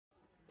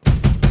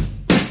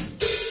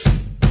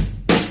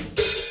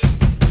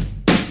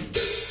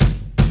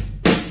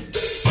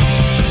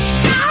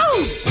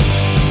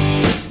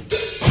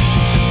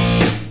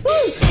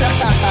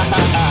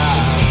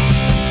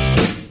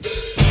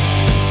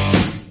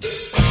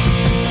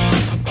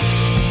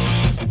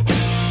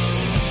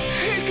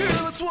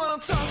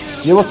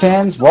Steeler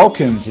fans,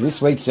 welcome to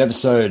this week's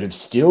episode of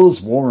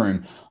Steelers War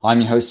Room. I'm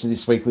your host of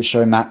this weekly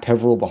show, Matt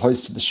Peverill, the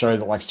host of the show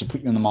that likes to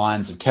put you in the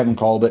minds of Kevin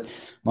Colbert,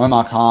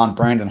 Muammar Khan,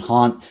 Brandon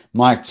Hunt,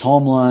 Mike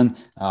Tomlin,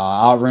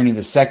 Art Rooney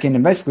II,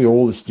 and basically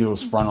all the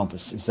Steelers front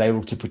office as they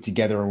look to put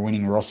together a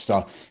winning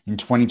roster in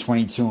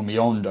 2022 and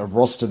beyond, a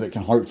roster that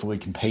can hopefully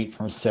compete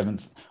for a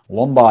seventh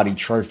Lombardi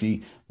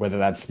trophy, whether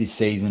that's this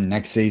season,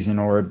 next season,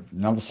 or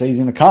another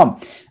season to come.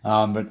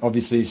 But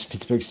obviously, as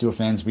Pittsburgh Steelers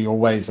fans, we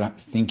always are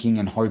thinking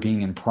and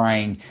hoping and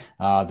praying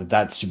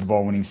that Super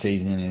Bowl winning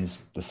season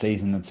is the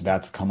season that's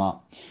about to come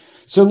up.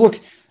 So look,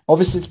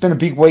 obviously it's been a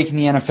big week in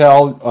the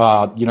NFL.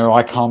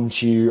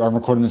 I'm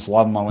recording this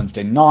live on my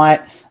Wednesday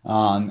night.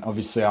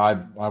 Obviously I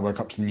woke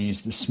up to the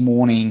news this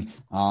morning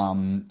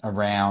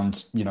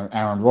around,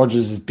 Aaron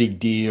Rodgers' big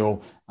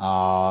deal,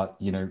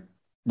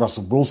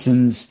 Russell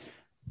Wilson's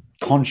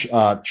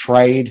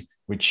trade,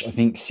 which I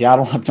think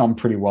Seattle have done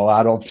pretty well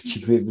out of,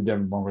 particularly if the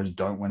Denver Broncos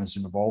don't win a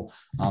Super Bowl.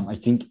 I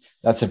think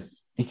it's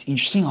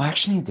interesting. I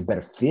actually think it's a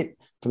better fit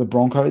for the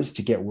Broncos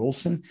to get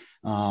Wilson.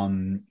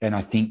 And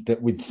I think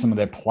that with some of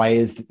their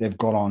players that they've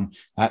got on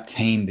that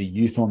team, the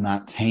youth on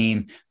that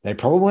team, they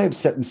probably have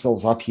set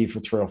themselves up here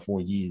for 3 or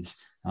 4 years.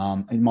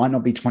 It might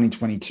not be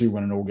 2022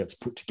 when it all gets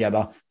put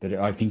together, but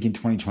I think in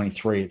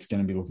 2023, it's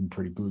going to be looking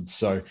pretty good.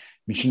 So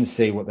we should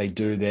see what they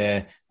do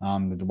there,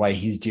 the way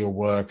his deal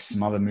works,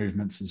 some other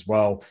movements as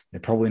well. They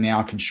probably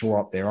now can shore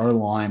up their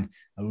O-line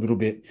a little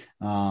bit,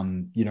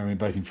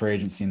 both in free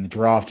agency and the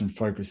draft and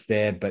focus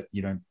there. But,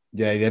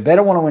 they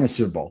better want to win a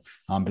Super Bowl.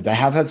 But they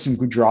have had some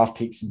good draft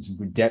picks and some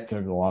good depth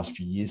over the last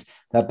few years.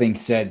 That being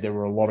said, there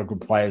were a lot of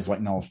good players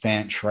like Noah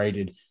Fant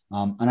traded.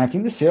 And I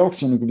think the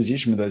Seahawks are in a good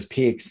position with those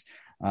picks.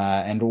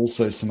 And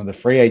also some of the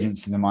free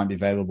agents that might be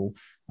available.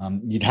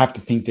 You'd have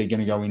to think they're going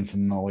to go in for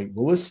Malik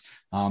Willis,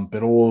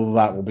 but all of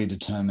that will be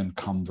determined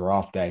come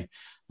draft day.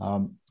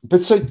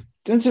 But so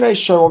in today's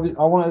show,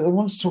 I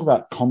want to talk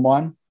about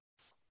Combine.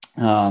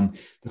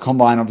 The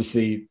Combine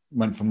obviously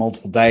went for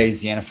multiple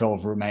days. The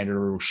NFL have made a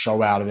real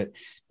show out of it.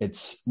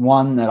 It's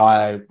one that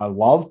I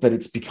love, but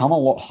it's become a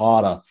lot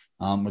harder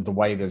with the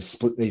way they've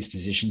split these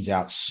positions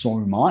out so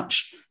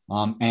much.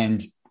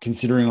 And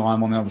considering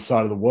I'm on the other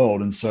side of the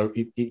world. And so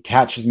it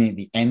catches me at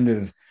the end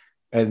of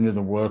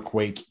the work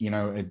week, in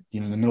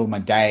the middle of my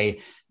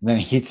day, and then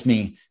it hits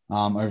me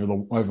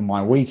over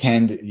my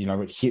weekend.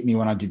 It hit me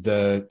when I did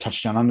the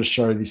Touchdown Under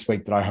show this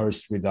week that I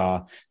host with,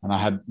 and I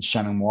had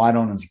Shannon White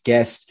on as a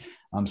guest.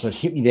 So it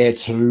hit me there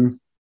too.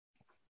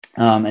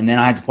 And then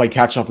I had to play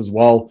catch up as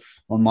well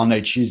on Monday,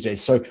 Tuesday.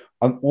 So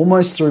I'm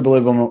almost through,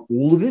 believe it or not,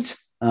 all of it.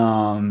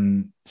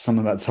 Some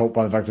of that's helped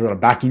by the fact I've got a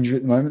back injury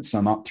at the moment, so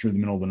I'm up through the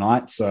middle of the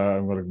night, so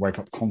I've got to wake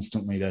up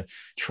constantly to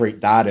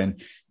treat that,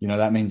 and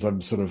that means I'm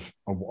sort of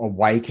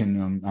awake,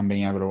 and I've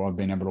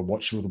been able to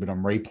watch a little bit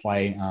on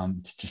replay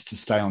just to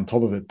stay on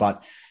top of it.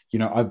 But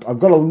I've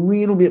got a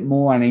little bit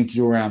more I need to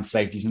do around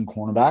safeties and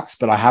cornerbacks,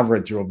 but I have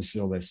read through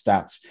obviously all their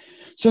stats.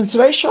 So in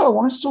today's show, I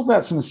wanted to talk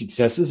about some of the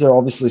successes. There are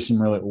obviously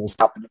some really awesome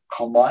stuff in the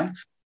Combine.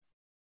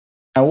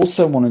 I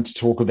also wanted to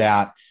talk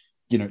about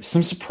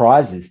some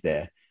surprises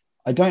there.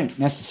 I don't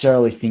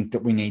necessarily think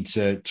that we need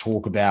to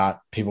talk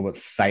about people that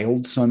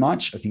failed so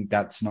much. I think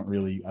that's not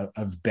really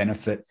of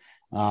benefit.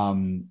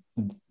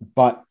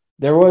 But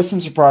there were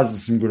some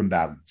surprises, some good and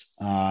bad ones.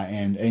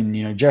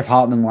 And Jeff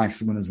Hartman likes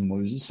the winners and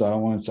losers. So I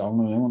want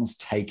to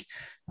take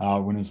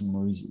winners and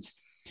losers.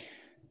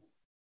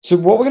 So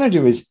what we're going to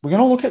do is we're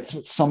going to look at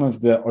some of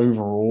the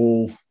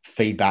overall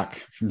feedback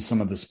from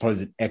some of the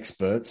supposed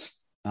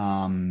experts,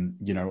 in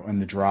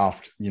the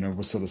draft,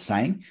 we're sort of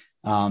saying.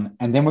 And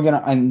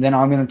then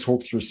I'm going to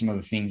talk through some of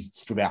the things that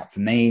stood out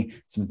for me,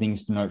 some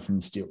things to note from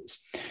the Steelers.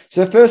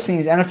 So the first thing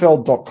is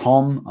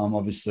NFL.com,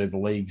 obviously the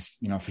league's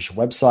official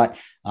website.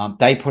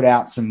 They put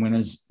out some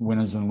winners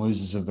and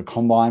losers of the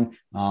Combine,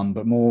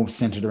 but more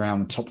centered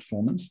around the top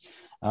performers.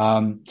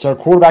 So a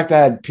quarterback, they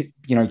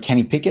had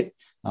Kenny Pickett,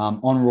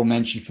 honorable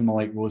mention for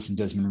Malik Willis and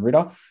Desmond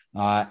Ridder,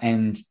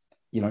 and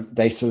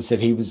they sort of said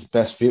he was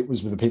best fit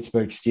was with the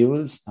Pittsburgh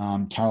Steelers,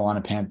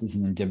 Carolina Panthers,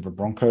 and then Denver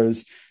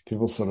Broncos.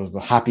 People sort of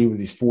were happy with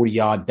his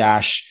 40-yard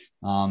dash,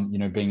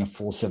 being a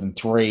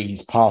 4.73.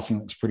 His passing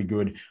looks pretty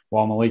good.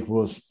 While Malik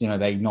Willis,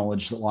 they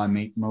acknowledge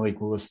that Malik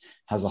Willis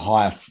has a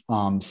higher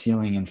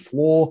ceiling and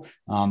floor.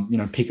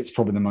 Pickett's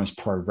probably the most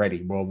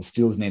pro-ready. Well, the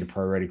Steelers need a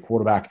pro-ready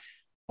quarterback.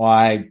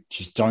 I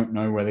just don't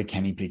know whether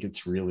Kenny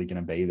Pickett's really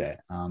going to be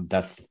there.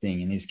 That's the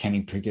thing. And is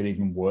Kenny Pickett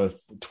even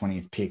worth the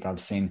 20th pick?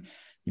 I've seen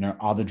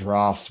other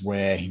drafts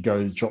where he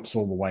drops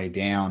all the way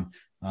down,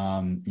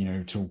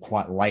 till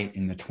quite late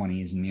in the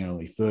 20s and the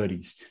early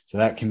 30s. So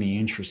that can be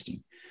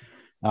interesting.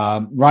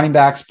 Running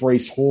backs,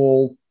 Breece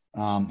Hall,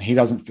 he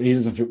doesn't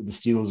fit with the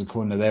Steelers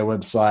according to their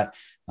website.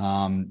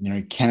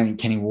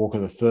 Kenny Walker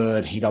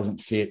III, he doesn't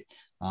fit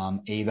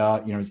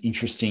either. It's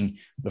interesting.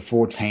 The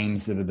 4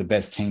 teams that are the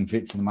best team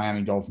fits are the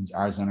Miami Dolphins,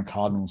 Arizona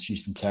Cardinals,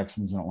 Houston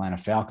Texans, and Atlanta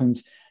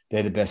Falcons.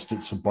 They're the best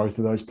fits for both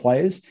of those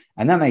players.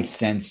 And that makes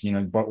sense,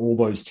 but all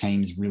those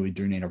teams really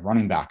do need a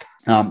running back.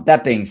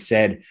 That being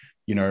said,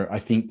 I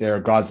think there are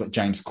guys like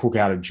James Cook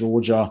out of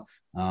Georgia,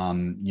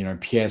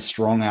 Pierre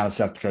Strong out of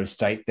South Dakota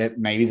State. That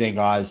maybe they're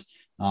guys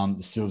the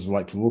Steelers would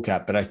like to look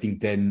at, but I think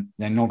they're not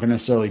going to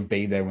necessarily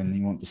be there when they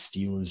want the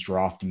Steelers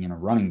drafting in a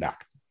running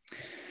back.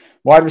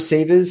 Wide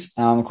receivers,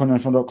 according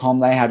to NFL.com,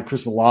 they had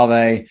Chris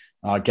Olave,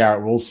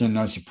 Garrett Wilson,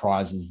 no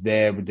surprises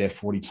there with their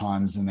 40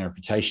 times and their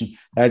reputation.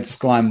 They had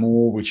Sky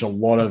Moore, which a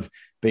lot of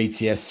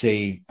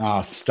BTSC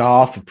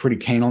staff are pretty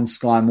keen on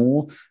Sky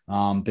Moore,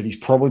 but he's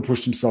probably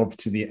pushed himself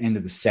to the end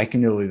of the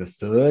second, early the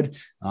third.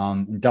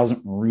 It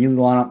doesn't really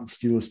line up with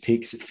Steelers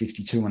picks at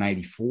 52 and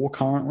 84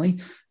 currently.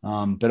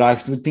 But I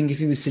would think if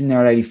he was sitting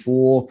there at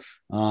 84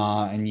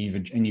 and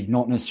you've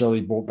not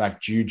necessarily brought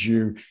back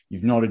Juju,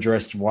 you've not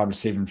addressed wide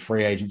receiver in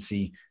free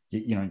agency,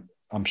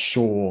 I'm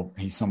sure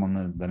he's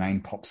someone the name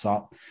pops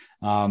up.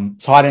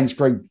 Tight ends,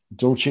 Greg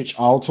Dulcich.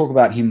 I'll talk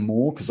about him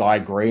more because I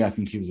agree. I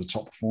think he was a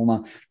top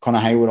performer. Connor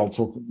Hayward, I'll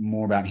talk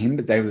more about him,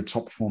 but they were the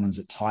top performers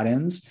at tight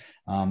ends.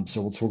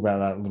 So we'll talk about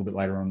that a little bit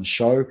later on the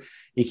show.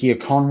 Ike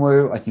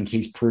Okonwu, I think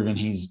he's proven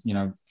he's,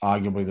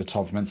 arguably the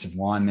top offensive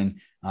lineman.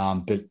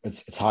 But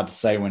it's hard to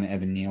say when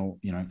Evan Neal,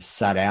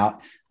 sat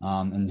out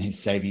and he's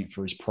saving it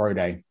for his pro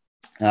day.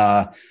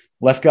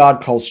 Left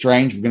guard, Cole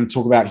Strange. We're going to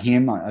talk about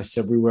him. I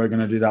said we were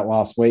going to do that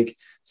last week.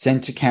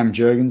 Center, Cam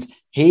Jurgens.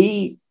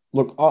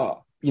 We'll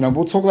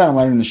talk about him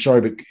later in the show,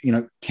 but,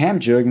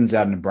 Cam Jurgens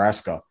out of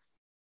Nebraska,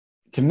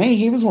 to me,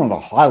 he was one of the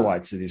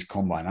highlights of this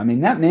combine. I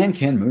mean, that man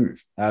can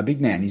move.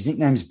 Big man. His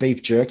nickname's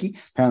Beef Jerky.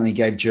 Apparently, he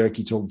gave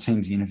jerky to all the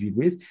teams he interviewed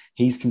with.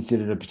 He's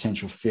considered a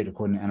potential fit,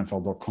 according to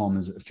NFL.com,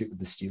 as a fit with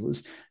the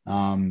Steelers.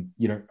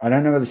 I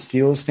don't know whether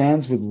Steelers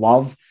fans would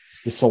love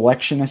the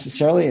selection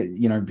necessarily,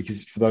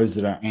 because for those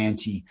that are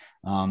anti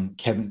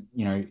Kevin,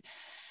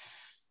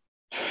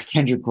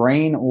 Kendrick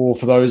Green, or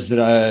for those that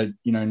are,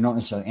 not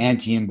necessarily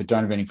anti him, but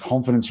don't have any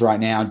confidence right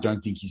now,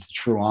 don't think he's the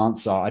true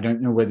answer. I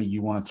don't know whether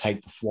you want to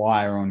take the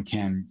flyer on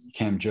Cam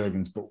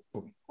Jurgens, but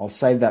I'll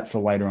save that for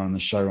later on in the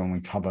show when we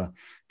cover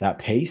that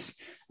piece.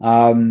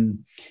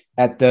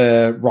 At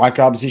the right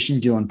guard position,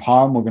 Dylan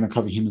Parham, we're going to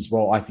cover him as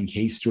well. I think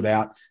he stood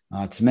out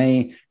to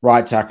me.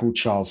 Right tackle,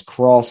 Charles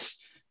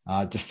Cross.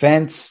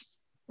 Defense,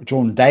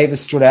 Jordan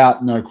Davis stood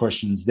out, no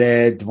questions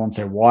there.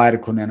 Devontae Wyatt,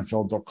 according to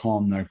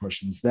NFL.com, no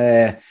questions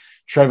there.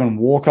 Trevor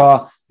Walker,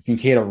 I think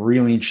he had a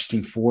really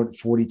interesting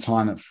 40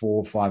 time at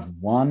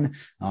 4.51,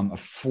 a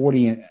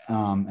 40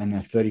 and a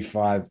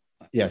 35.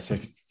 Yeah, so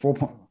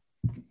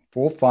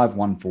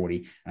 4.5,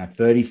 40 and a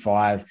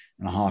 35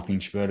 and a half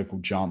inch vertical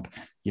jump.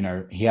 He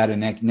had a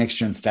next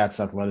gen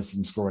stats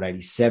athleticism score at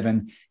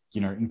 87,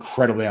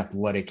 incredibly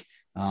athletic.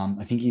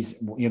 I think he's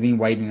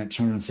weighed in at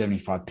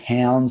 275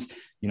 pounds.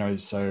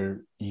 So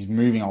he's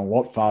moving a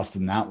lot faster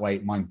than that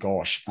weight. My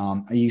gosh.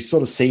 You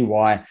sort of see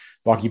why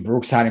Bucky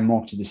Brooks had him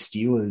mocked to the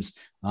Steelers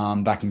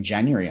back in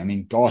January. I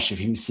mean, gosh, if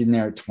he was sitting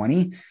there at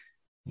 20,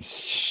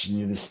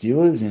 you're the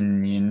Steelers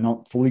and you're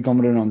not fully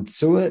confident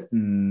onto it.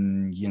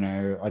 And,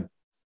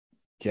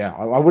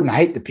 I wouldn't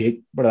hate the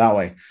pick, put it that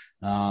way.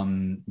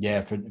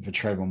 For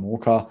Trevor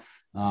Walker.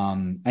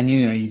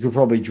 You could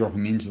probably drop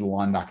him into the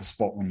linebacker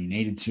spot when you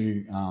needed to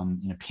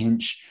in a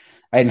pinch.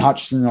 Aiden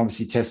Hutchinson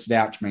obviously tested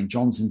out. Jermaine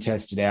Johnson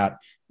tested out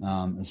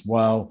as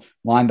well.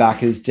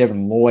 Linebackers,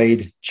 Devin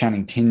Lloyd,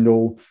 Channing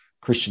Tindall,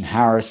 Christian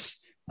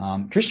Harris.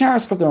 Christian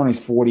Harris got there on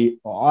his 40.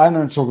 I'm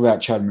going to talk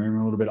about Chad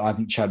Muma a little bit. I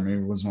think Chad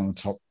Muma was one of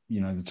the top,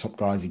 the top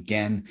guys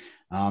again.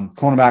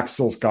 Cornerback,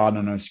 Sauce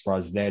Gardner, no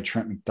surprise there.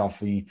 Trent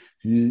McDuffie,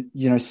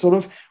 who, sort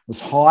of was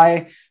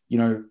high,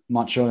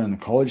 much earlier in the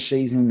college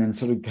season and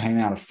sort of came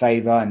out of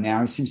favor. And now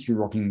he seems to be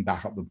rocking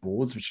back up the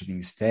boards, which I think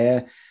is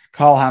fair.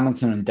 Kyle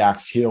Hamilton and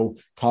Dax Hill.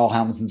 Kyle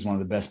Hamilton's one of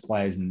the best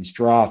players in this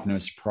draft. No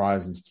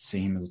surprises to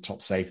see him as a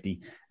top safety.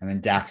 And then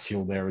Dax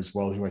Hill there as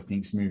well, who I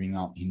think is moving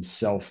up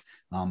himself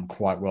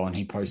quite well. And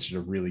he posted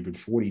a really good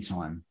 40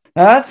 time.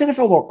 Now that's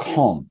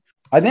NFL.com.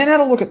 I then had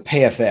a look at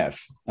PFF,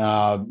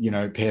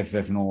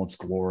 PFF in all its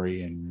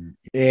glory. And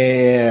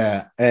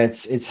yeah,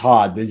 it's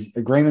hard. There's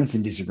agreements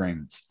and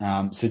disagreements.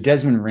 So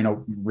Desmond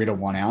Ridder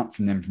won out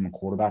from them from a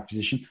quarterback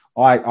position.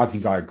 I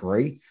think I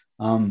agree.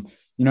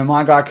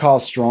 My guy,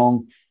 Kyle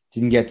Strong,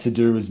 didn't get to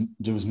do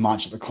as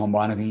much at the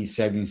combine. I think he's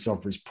saving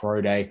himself for his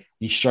pro day.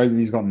 He showed that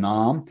he's got an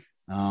arm.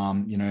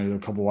 A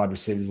couple of wide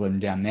receivers let him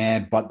down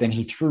there, but then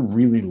he threw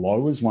really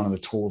low as one of the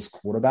tallest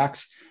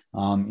quarterbacks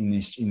in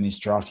this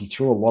draft. He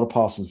threw a lot of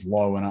passes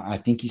low, and I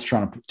think he's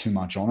trying to put too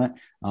much on it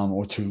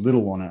or too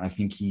little on it. I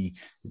think it's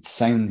the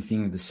same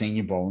thing with the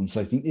Senior Bowl, and so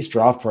I think this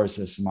draft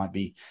process might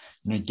be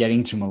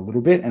getting to him a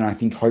little bit. And I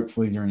think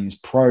hopefully during his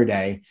pro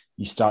day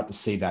you start to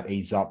see that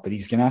ease up. But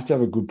he's going to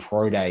have a good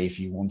pro day if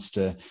he wants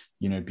to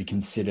be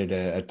considered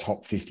a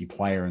top 50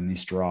 player in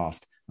this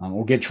draft.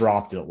 Or get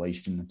drafted at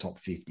least in the top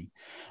 50.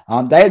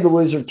 They had the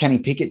loser of Kenny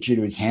Pickett due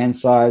to his hand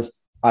size.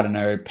 I don't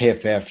know,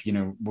 PFF,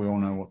 we all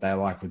know what they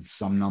like with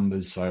some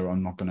numbers, so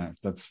I'm not going to,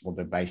 that's what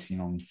they're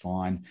basing on,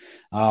 fine.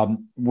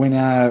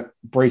 Winner,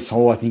 Breece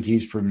Hall, I think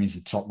he's proven he's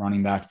a top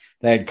running back.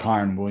 They had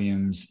Kyron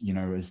Williams,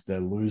 as the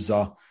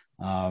loser.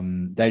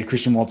 They had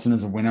Christian Watson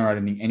as a winner. I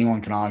don't think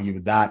anyone can argue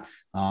with that,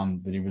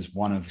 that he was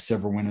one of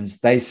several winners.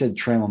 They said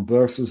Treylon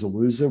Burks was a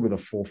loser with a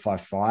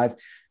 4.55.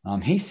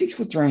 He's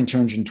 6'3" and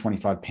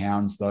 225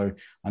 pounds, though.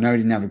 I know he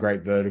didn't have a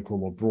great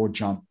vertical or broad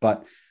jump,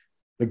 but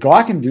the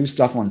guy can do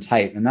stuff on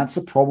tape, and that's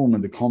the problem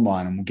with the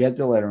combine. And we'll get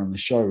there later on the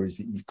show, is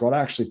that you've got to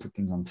actually put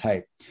things on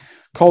tape.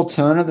 Cole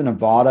Turner, the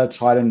Nevada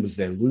tight end, was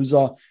their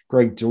loser.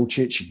 Greg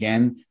Dulcich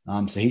again.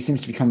 So he seems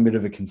to become a bit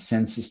of a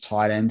consensus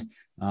tight end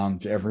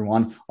for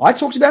everyone. I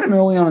talked about him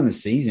early on in the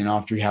season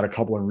after he had a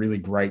couple of really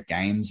great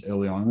games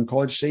early on in the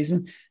college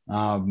season.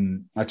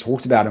 I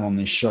talked about him on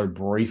this show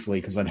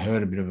briefly because I'd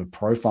heard a bit of a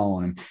profile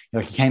on him.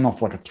 Like, he came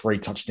off like a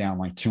 3-touchdown,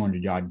 like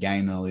 200-yard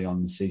game early on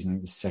in the season.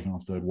 It was second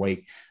or third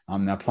week.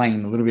 They're playing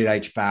him a little bit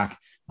H-back,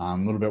 a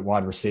little bit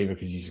wide receiver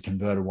because he's a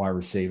converted wide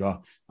receiver.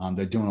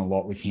 They're doing a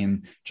lot with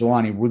him.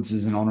 Jelani Woods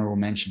is an honorable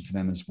mention for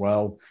them as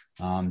well.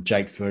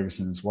 Jake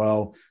Ferguson as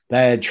well.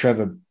 They had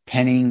Trevor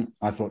Penning.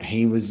 I thought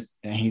he's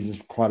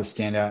quite a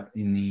standout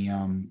in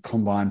the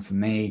combine for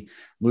me.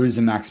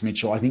 Loser Max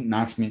Mitchell. I think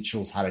Max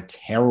Mitchell's had a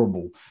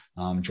terrible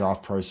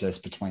draft process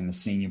between the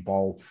Senior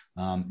Bowl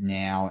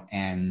now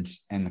and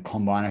the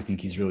combine. I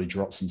think he's really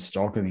dropped some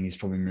stock. I think he's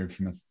probably moved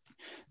from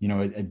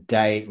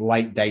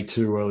late day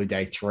 2, early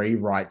day 3,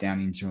 right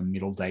down into a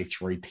middle day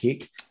 3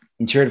 pick.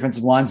 Interior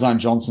defensive line, Zion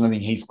Johnson, I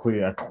think he's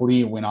a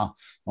clear winner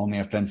on the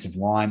offensive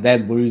line. They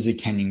had loser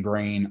Kenyon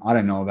Green. I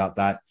don't know about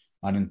that.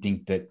 I don't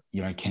think that,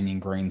 Kenyon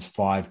Green's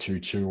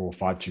 5.22 or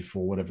 5.24,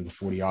 whatever the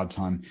 40-yard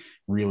time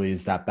really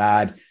is that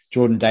bad.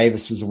 Jordan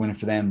Davis was a winner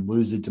for them.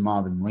 Loser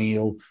DeMarvin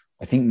Leal.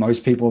 I think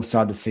most people have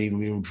started to see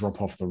Leal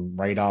drop off the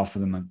radar for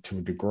them to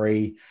a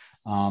degree.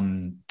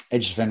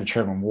 Edge defender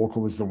Trevor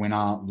Walker was the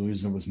winner.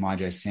 Loser was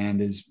Myjai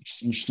Sanders, which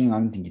is interesting. I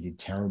don't think he did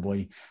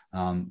terribly,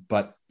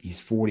 but his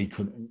 40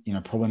 could,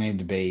 probably needed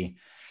to be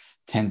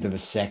 10th of a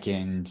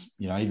second,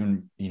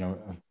 even,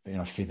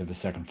 a fifth of a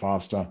second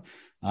faster.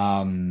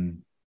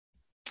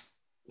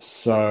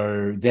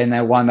 So then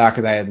their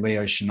linebacker, they had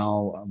Leo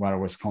Chenal out of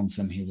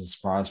Wisconsin. He was a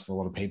surprise for a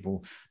lot of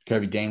people.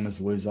 Kobe Dean was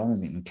the loser. I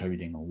don't think that Kobe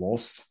Dean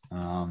lost,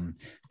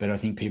 but I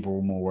think people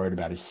were more worried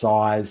about his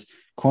size.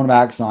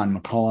 Cornerback, Zion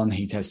McCollum,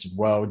 he tested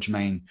well.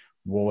 Jermaine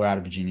Waller out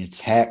of Virginia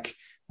Tech,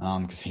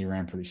 because he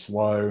ran pretty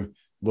slow.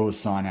 Lewis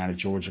Sign out of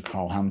Georgia.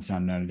 Kyle Hamilton out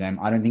of Notre Dame.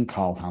 I don't think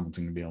Kyle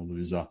Hamilton can be a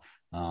loser.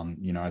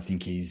 I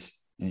think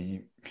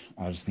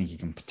I just think he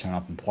can turn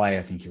up and play.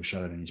 I think he'll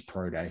show that in his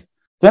pro day.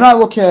 Then I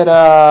look at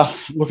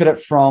it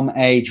from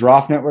a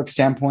Draft Network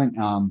standpoint.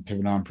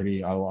 People know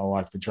I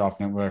like the Draft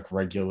Network,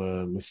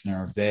 regular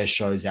listener of their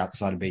shows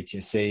outside of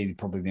BTSC.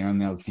 Probably the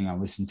only other thing I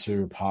listen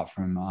to apart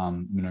from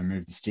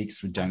Move the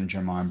Sticks with Dana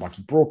Jeremiah and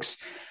Bucky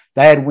Brooks.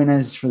 They had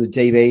winners for the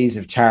DBs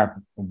of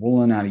Tarek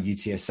Woolen out of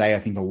UTSA. I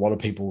think a lot of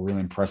people were really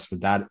impressed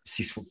with that.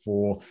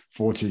 6'4",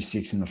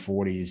 4.26 in the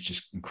 40 is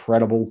just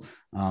incredible.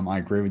 I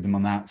agree with them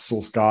on that.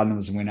 Sauce Gardner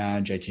was a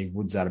winner. JT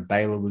Woods out of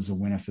Baylor was a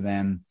winner for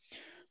them.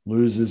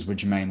 Losers were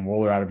Jermaine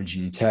Waller out of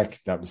Virginia Tech.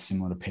 That was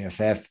similar to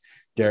PFF.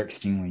 Derek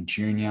Stingley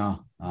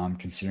Jr.,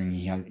 considering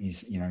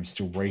he's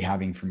still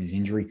rehabbing from his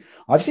injury.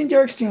 I've seen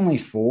Derek Stingley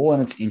fall,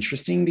 and it's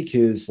interesting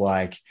because,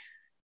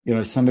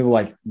 some people are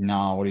like,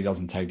 no, what he does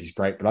on tape is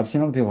great. But I've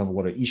seen other people have a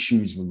lot of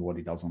issues with what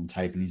he does on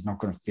tape, and he's not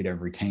going to fit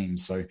every team.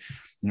 So,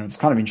 it's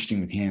kind of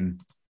interesting with him.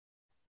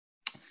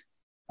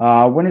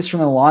 Winners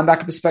from a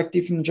linebacker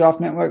perspective from the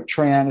Draft Network: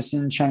 Trey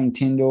Anderson, Channing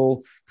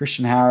Tindall,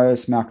 Christian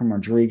Harris, Malcolm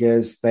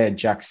Rodriguez. They had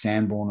Jack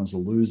Sanborn as a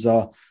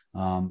loser.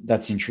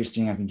 That's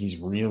interesting. I think he's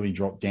really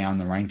dropped down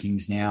the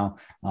rankings now,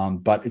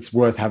 but it's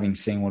worth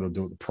seen what he'll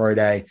do at the pro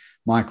day.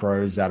 Mike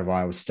Rose out of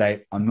Iowa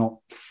State. I'm not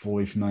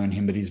fully familiar with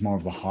him, but he's more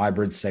of the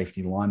hybrid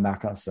safety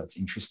linebacker, so that's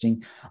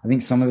interesting. I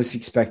think some of us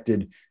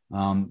expected,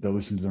 that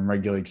listen to them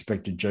regularly,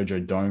 expected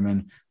JoJo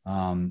Doman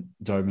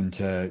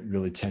to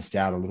really test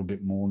out a little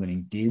bit more than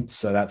he did,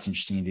 so that's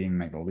interesting. He didn't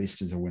make the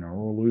list as a winner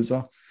or a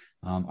loser.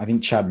 I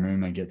think Chad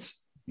Muma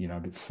gets a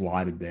bit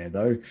slided there,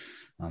 though.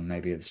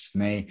 Maybe it's just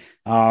me.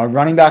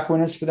 Running back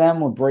winners for them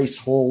were Breece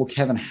Hall,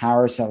 Kevin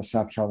Harris out of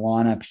South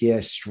Carolina,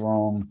 Pierre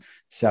Strong,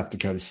 South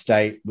Dakota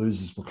State.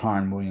 Losers were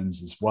Kyron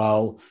Williams as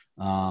well.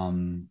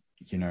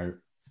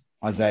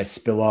 Isaiah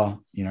Spiller,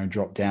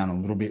 dropped down a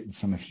little bit with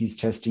some of his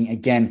testing.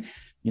 Again,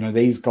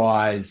 these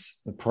guys,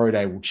 the pro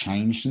day will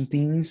change some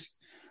things.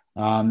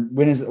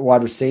 Winners at the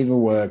wide receiver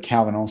were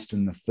Calvin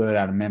Austin, the third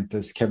out of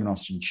Memphis, Kevin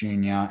Austin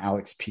Jr.,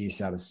 Alex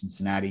Pierce out of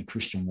Cincinnati,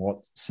 Christian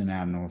Watson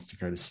out of North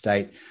Dakota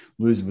State.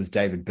 Loser was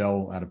David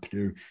Bell out of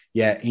Purdue.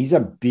 Yeah, he's a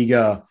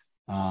bigger,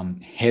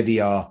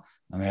 heavier,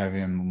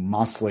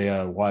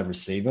 musclier wide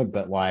receiver,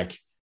 but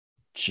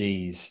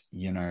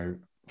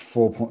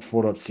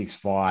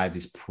 4.65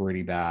 is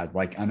pretty bad.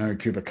 I know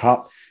Cooper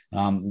Kupp,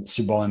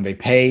 Super Bowl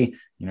MVP,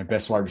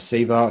 best wide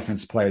receiver,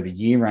 offensive player of the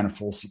year, ran a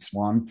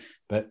 4.61,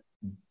 but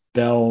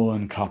Bell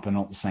and Kupp are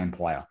not the same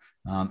player.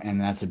 And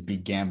that's a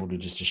big gamble to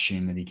just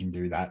assume that he can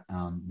do that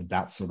with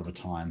that sort of a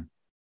time.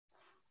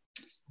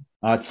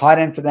 Tight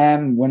end for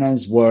them,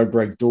 winners were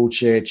Greg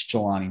Dulcich,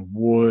 Jelani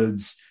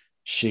Woods,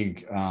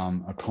 Shig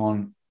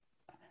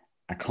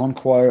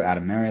Okonkwo out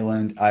of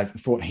Maryland. I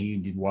thought he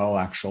did well,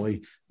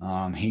 actually.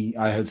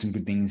 I heard some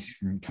good things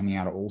from coming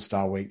out of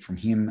All-Star Week from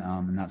him,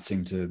 and that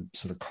seemed to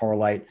sort of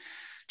correlate.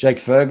 Jake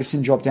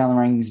Ferguson dropped down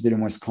the rankings a bit in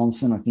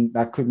Wisconsin. I think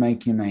that could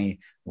make him a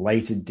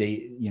later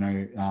day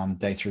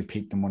 3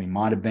 pick than what he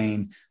might have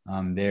been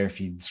there if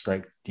he'd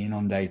scraped in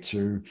on day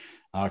 2.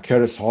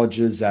 Curtis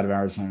Hodges out of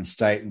Arizona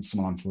State, and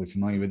someone I'm fully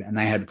familiar with, and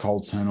they had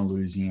Cole Turner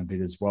losing a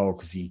bit as well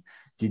because he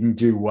didn't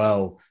do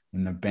well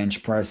in the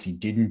bench press. He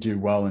didn't do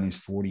well in his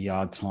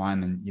 40-yard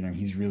time, and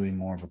he's really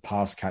more of a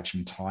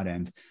pass-catching tight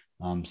end.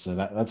 So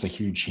that's a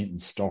huge hit in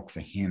stock for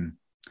him.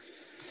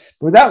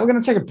 But with that, we're going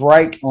to take a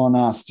break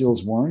on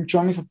Steele's Warren.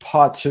 Join me for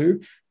part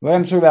 2. We're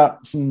going to talk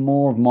about some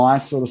more of my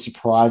sort of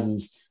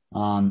surprises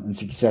and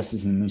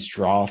successes in this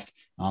draft.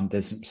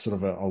 There's sort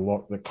of a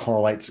lot that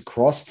correlates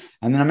across.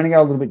 And then I'm going to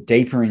go a little bit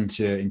deeper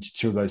into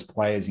 2 of those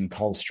players in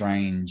Cole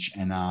Strange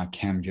and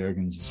Cam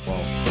Jurgens as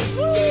well.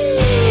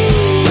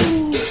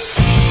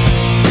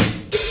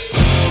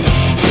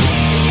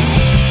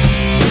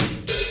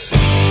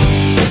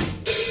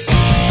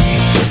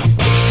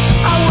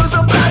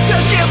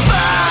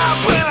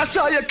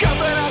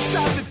 Coming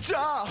outside the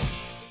door.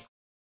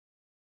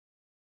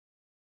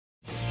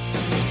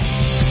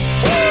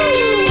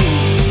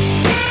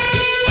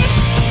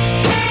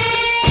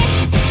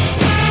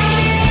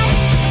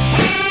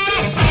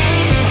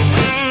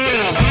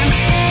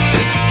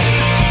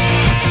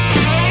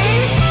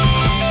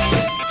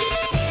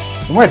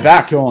 And we're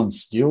back on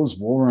Steele's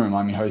War Room.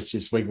 I'm your host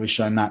this weekly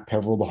show, Matt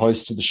Peverell, the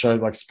host of the show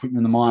that likes to put you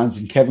in the minds,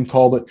 and Kevin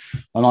Colbert,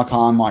 Mike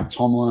Hahn, Mike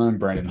Tomlin,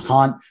 Brandon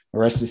Hunt, the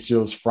rest of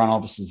Steele's front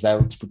offices. They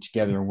look to put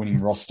together a winning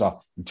roster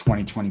in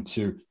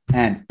 2022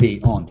 and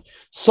beyond.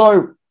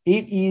 So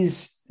it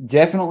is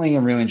definitely a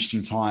really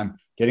interesting time,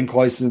 getting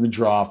closer to the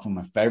draft, one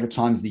of my favorite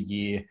times of the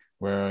year.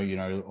 We're,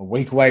 a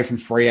week away from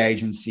free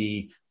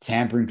agency.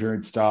 Tampering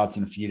period starts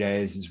in a few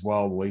days as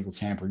well, the legal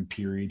tampering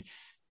period.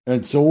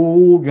 It's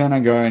all going to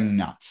go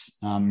nuts.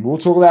 We'll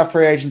talk about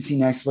free agency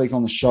next week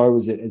on the show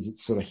as it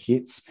sort of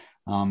hits.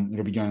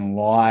 It'll be going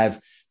live,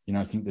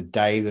 I think the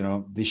day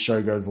that this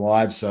show goes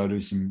live. So I'll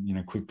do some,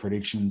 quick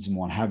predictions and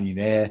what have you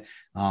there.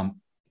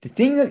 The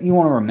thing that you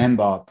want to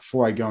remember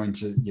before I go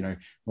into, a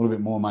little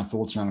bit more of my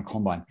thoughts around the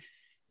combine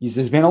is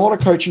there's been a lot of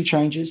coaching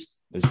changes.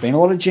 There's been a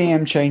lot of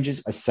GM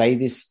changes. I say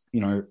this,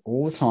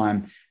 all the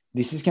time.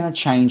 This is going to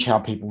change how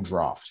people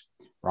draft.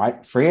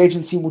 Right? Free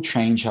agency will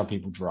change how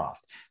people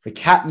draft. The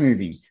cap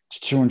moving to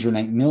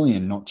 208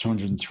 million, not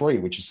 203,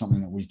 which is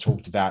something that we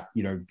talked about,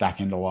 back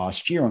into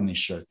last year on this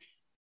show.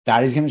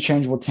 That is going to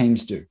change what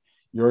teams do.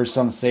 You're already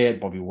starting to see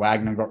it. Bobby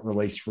Wagner got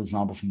released, for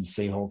example, from the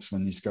Seahawks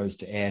when this goes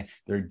to air.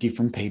 There are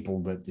different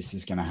people that this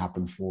is going to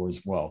happen for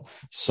as well.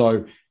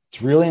 So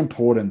it's really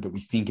important that we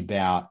think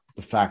about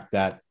the fact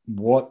that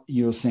what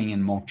you're seeing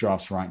in mock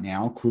drafts right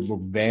now could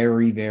look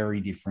very, very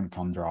different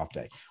come draft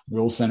day. We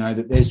also know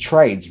that there's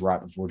trades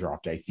right before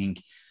draft day.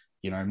 Think,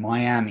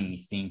 Miami,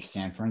 think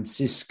San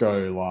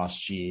Francisco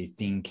last year,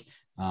 think,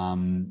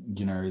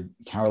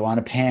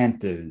 Carolina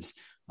Panthers,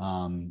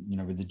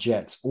 with the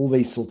Jets, all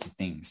these sorts of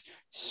things.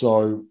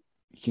 So,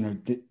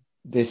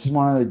 this is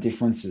one of the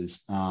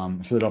differences.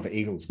 Philadelphia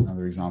Eagles,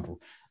 another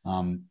example,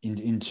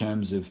 in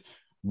terms of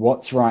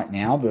what's right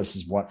now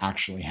versus what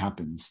actually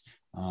happens.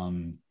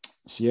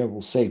 So yeah,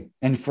 we'll see.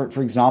 And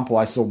for example,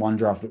 I saw one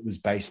draft that was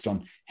based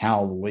on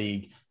how the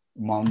league,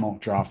 one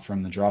mock draft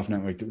from the Draft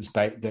Network that was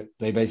that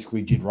they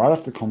basically did right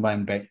after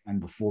combine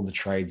and before the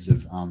trades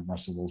of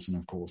Russell Wilson,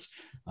 of course,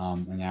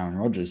 and Aaron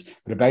Rodgers.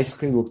 But it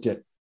basically looked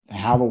at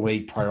how the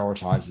league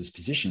prioritizes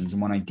positions.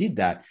 And when I did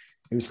that,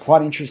 it was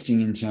quite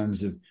interesting in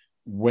terms of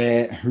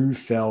who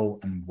fell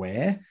and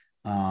where,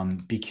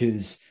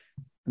 because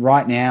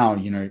right now,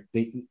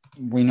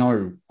 we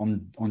know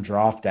on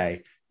draft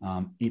day,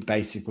 it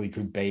basically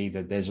could be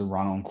that there's a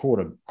run on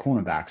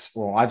cornerbacks,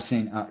 or I've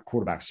seen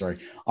quarterbacks. Sorry,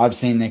 I've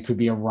seen there could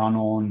be a run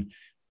on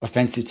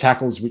offensive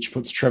tackles, which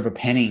puts Trevor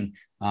Penning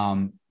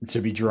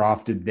to be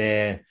drafted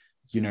there.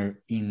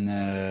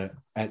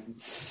 At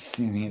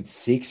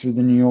 6 with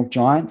the New York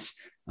Giants.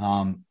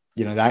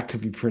 That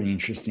could be pretty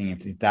interesting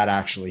if that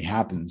actually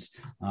happens.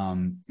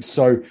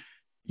 So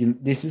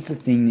this is the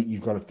thing that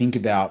you've got to think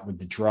about with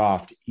the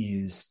draft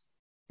is,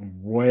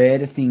 where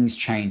do things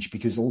change?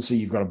 Because also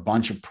you've got a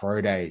bunch of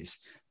pro days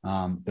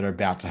that are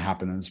about to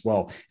happen as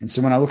well. And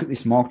so when I look at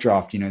this mock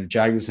draft, the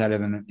Jaguars had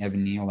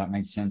Evan Neal. That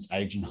makes sense.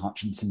 Agent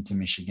Hutchinson to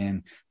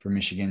Michigan, from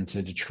Michigan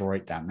to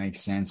Detroit. That makes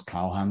sense.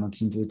 Kyle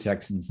Hamilton to the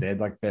Texans. They're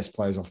like best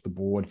players off the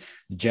board.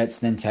 The Jets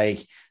then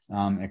take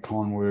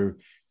Ekonwu,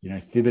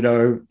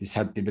 Thibodeau. This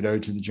had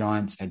Thibodeau to the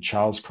Giants, had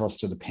Charles Cross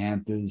to the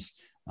Panthers.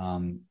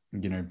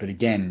 But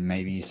again,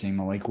 maybe you see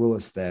Malik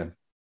Willis there.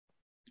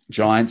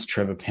 Giants,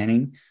 Trevor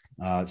Penning.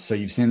 So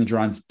you've seen the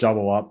Giants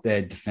double up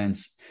their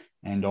defense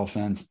and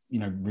offense,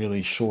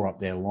 really shore up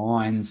their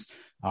lines.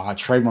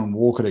 Trayvon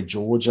Walker to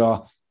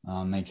Georgia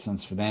makes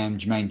sense for them.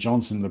 Jermaine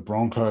Johnson to the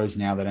Broncos.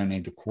 Now they don't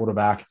need the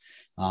quarterback.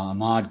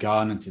 Ahmad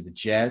Gardner to the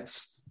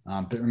Jets.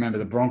 But remember,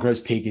 the Broncos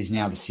pick is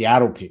now the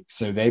Seattle pick.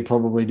 So they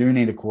probably do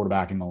need a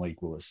quarterback in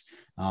Malik Willis.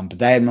 But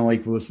they had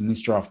Malik Willis in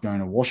this draft going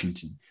to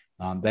Washington.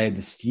 They had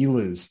the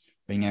Steelers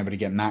being able to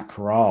get Matt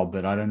Corral,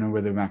 but I don't know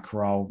whether Matt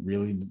Corral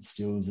really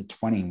still is at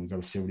 20. We've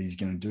got to see what he's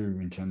going to do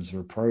in terms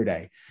of a pro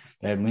day.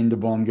 They had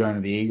Linderbaum going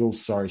to the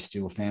Eagles. Sorry,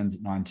 Steeler fans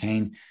at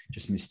 19,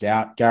 just missed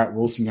out. Garrett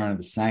Wilson going to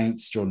the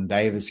Saints. Jordan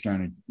Davis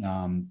going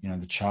to,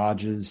 the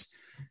Chargers.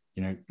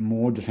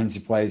 More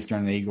defensive players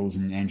going to the Eagles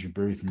and Andrew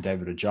Booth and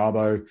David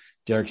Ojabo.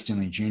 Derek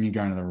Stingley Jr.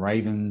 going to the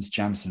Ravens.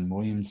 Jamison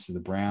Williams to the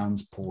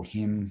Browns. Poor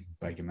him.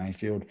 Baker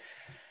Mayfield.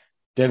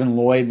 Devin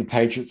Lloyd, the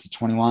Patriots at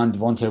 21.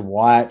 Devontae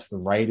Wyatt to the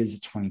Raiders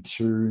at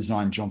 22.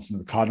 Zion Johnson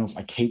to the Cardinals.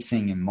 I keep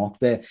seeing him mocked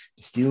there.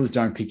 The Steelers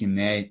don't pick him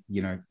there.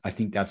 I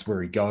think that's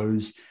where he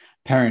goes.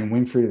 Perry and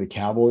Winfrey to the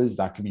Cowboys.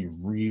 That could be a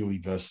really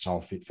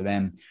versatile fit for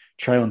them.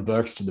 Treylon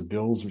Burks to the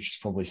Bills, which is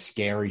probably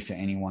scary for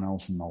anyone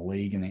else in the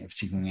league, and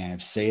particularly in the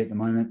AFC at the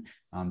moment.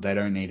 They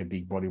don't need a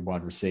big body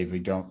wide receiver.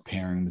 Don't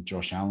pairing with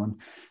Josh Allen.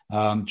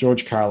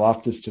 George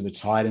Karlaftis to the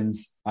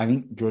Titans. I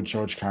think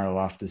George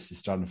Karlaftis is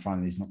starting to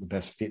find that he's not the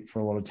best fit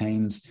for a lot of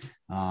teams,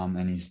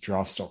 and his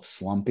draft stock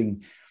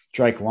slumping.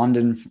 Drake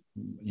London,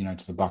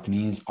 to the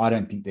Buccaneers. I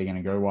don't think they're going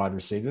to go wide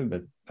receiver,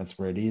 but that's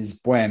where it is.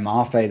 Boye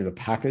Mafe to the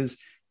Packers.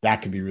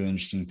 That could be really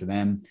interesting for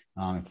them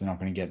if they're not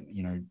going to get,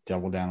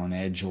 double down on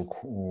edge or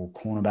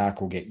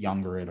cornerback or get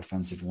younger at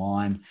offensive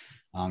line.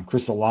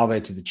 Chris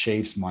Olave to the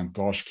Chiefs. My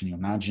gosh, can you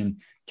imagine?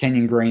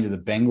 Kenyon Green to the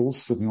Bengals,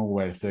 slipping all the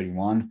way to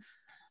 31.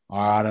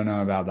 I don't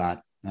know about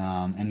that.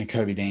 And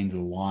Nakobe Dean to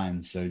the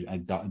Lions, so I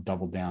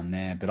doubled down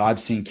there. But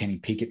I've seen Kenny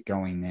Pickett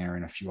going there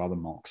and a few other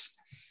mocks.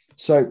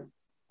 So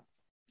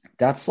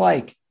that's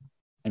like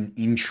an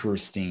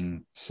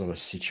interesting sort of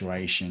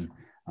situation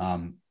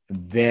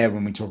there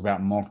when we talk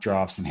about mock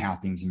drafts and how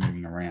things are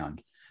moving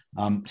around.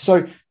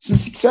 So some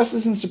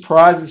successes and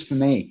surprises for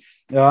me.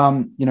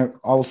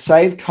 I'll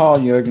save Carl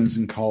Jurgens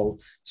and Cole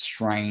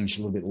Strange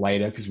a little bit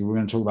later because we were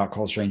going to talk about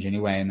Cole Strange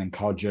anyway, and then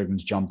Carl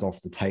Jurgens jumped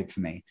off the tape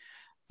for me.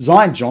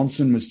 Zion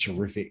Johnson was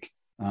terrific,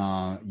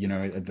 at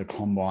the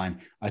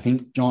combine. I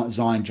think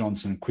Zion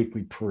Johnson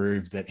quickly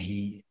proved that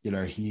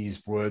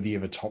he's worthy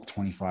of a top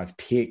 25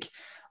 pick.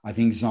 I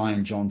think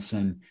Zion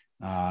Johnson,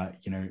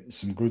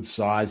 some good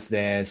size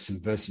there, some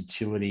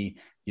versatility,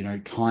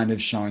 kind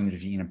of showing that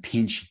if you're in a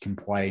pinch, he can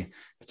play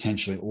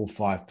potentially all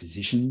 5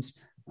 positions.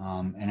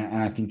 And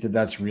I think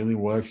that really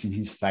works in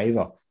his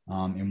favor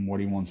in what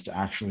he wants to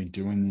actually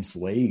do in this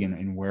league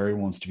and where he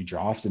wants to be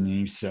drafted. And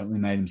he certainly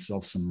made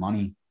himself some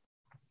money,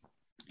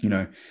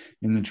 in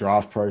the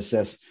draft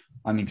process.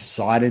 I'm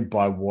excited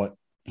by what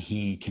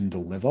he can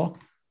deliver.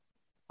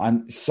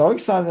 I'm so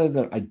excited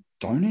that I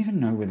don't even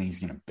know whether he's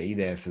going to be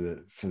there for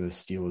the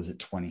Steelers at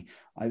 20.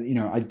 A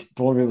lot of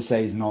people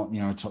say he's not,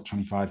 a top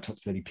 25, top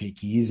 30 pick.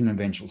 He is an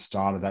eventual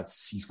starter.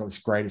 He's got this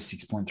great at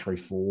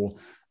 6.34.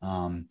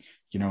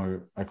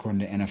 According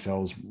to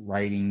NFL's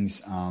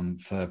ratings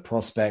for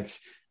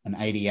prospects, an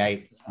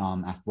 88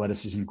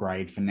 athleticism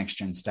grade for next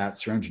gen stats,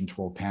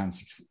 312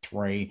 pounds,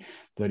 6'3",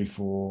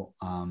 34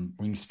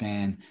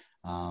 wingspan.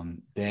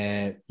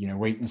 Their,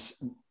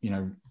 weakness,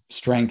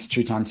 strengths,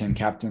 2-time team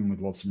captain with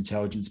lots of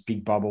intelligence,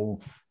 big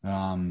bubble,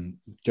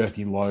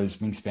 girthy lows,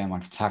 wingspan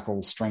like a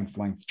tackle, strength,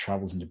 length,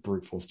 travels into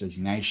brute force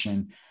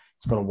designation.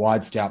 It's got a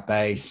wide stout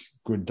base,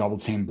 good double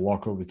team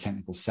blocker with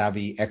technical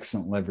savvy,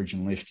 excellent leverage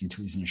and lift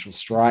into his initial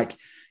strike,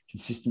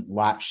 consistent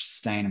latch,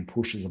 sustain and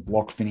push as a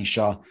block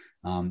finisher,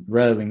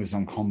 rarely lingers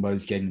on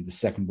combos, getting to the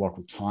second block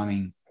with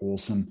timing,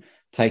 awesome,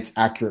 takes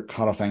accurate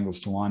cutoff angles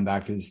to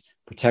linebackers,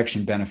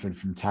 protection benefit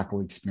from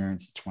tackle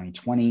experience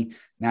 2020,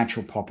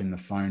 natural pop in the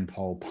phone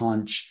pole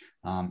punch,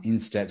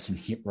 insteps and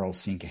hip roll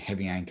sinker,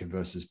 heavy anchor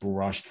versus bull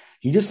rush.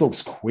 He just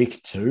looks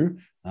quick too,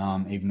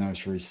 even though it's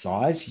for his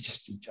size.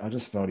 I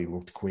just felt he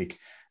looked quick.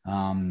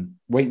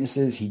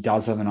 Weaknesses, he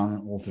does have an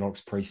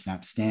unorthodox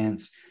pre-snap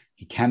stance.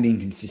 He can be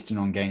inconsistent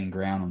on gaining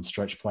ground on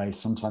stretch plays,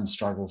 sometimes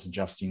struggles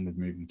adjusting with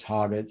moving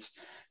targets,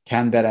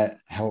 could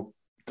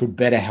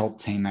better help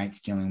teammates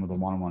dealing with a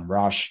one-on-one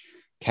rush.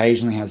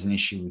 Occasionally has an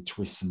issue with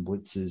twists and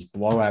blitzes,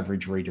 below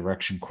average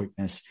redirection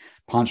quickness.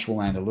 Punch will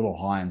land a little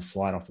high and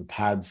slide off the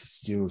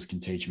pads. Steelers can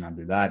teach him how to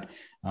do that.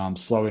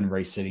 Slow in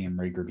resetting and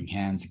regrouping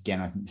hands.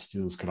 Again, I think the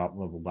Steelers could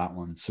up-level that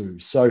one too.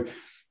 So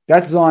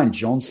that's Zion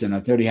Johnson. I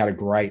thought he had a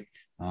great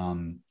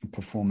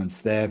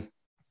performance there.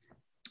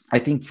 I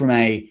think from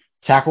a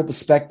tackle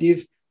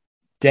perspective,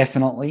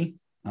 definitely.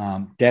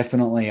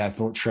 I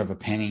thought Trevor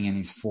Penning and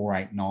his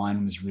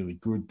 4.89 was really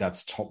good.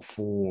 That's top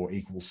 4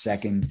 equals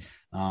second.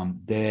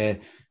 There,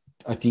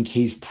 I think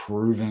he's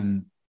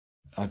proven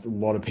a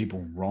lot of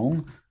people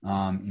wrong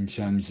in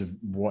terms of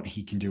what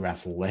he can do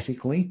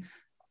athletically.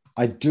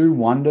 I do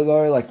wonder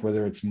though, like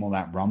whether it's more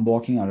that run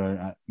blocking. I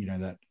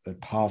don't, that the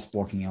pass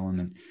blocking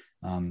element.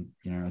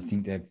 I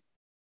think they're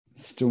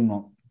still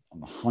not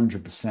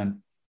 100%.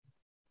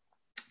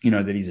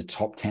 That he's a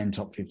top 10,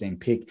 top 15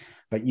 pick,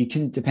 but you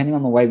can, depending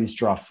on the way this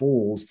draft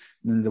falls,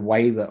 and the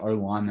way that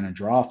O-linemen are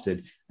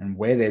drafted and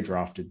where they're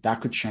drafted,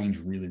 that could change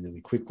really,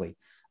 really quickly.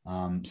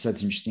 So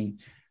it's interesting.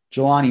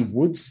 Jelani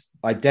Woods,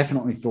 I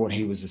definitely thought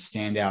he was a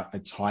standout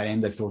at tight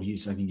end. I think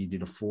he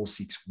did a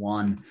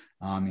 4.61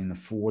 in the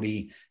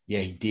 40. Yeah,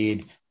 he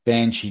did.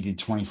 bench, he did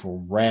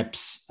 24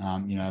 reps.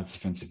 That's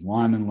defensive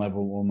lineman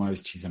level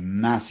almost. He's a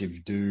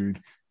massive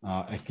dude.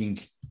 I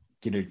think,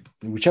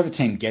 whichever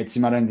team gets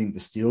him, I don't think the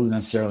Steelers are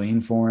necessarily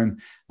in for him,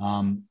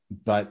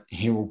 but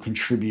he will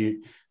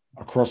contribute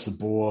across the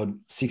board.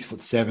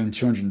 6'7",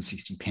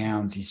 260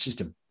 pounds. He's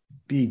just a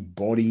big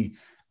body.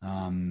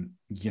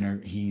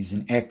 He's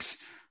an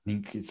I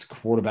think it's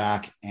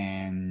quarterback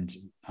and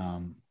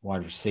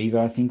wide receiver,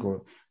 I think,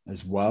 or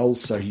as well.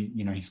 So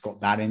he's got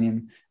that in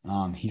him.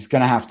 He's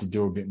going to have to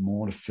do a bit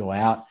more to fill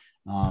out.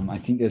 I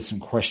think there's some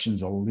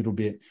questions a little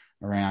bit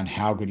around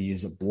how good he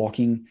is at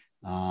blocking,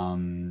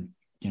 and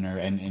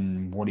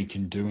what he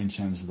can do in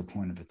terms of the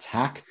point of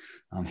attack.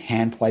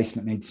 Hand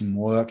placement needs some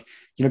work,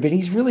 but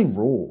he's really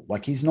raw.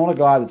 Like, he's not a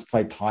guy that's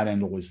played tight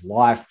end all his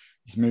life.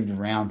 He's moved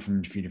around from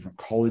a few different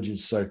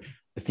colleges. So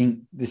I think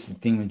this is the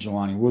thing with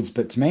Jelani Woods.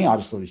 But to me, I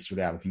just thought he stood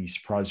out. I think he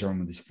surprised everyone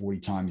with his 40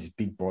 time. He's a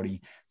big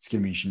body. It's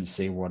going to be interesting to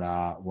see what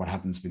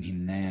happens with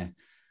him there.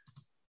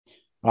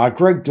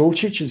 Greg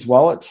Dulcich as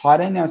well at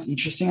tight end. Now, it's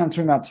interesting. I'm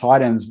talking about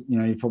tight ends.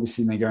 You're probably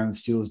sitting there going, the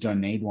Steelers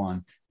don't need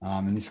one.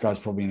 And this guy's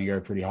probably going to go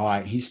pretty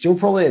high. He's still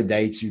probably a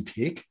day 2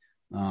 pick,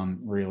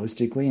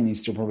 realistically, and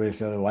he's still probably a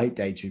fairly late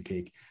day 2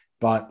 pick.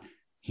 But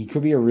he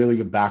could be a really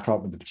good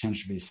backup with the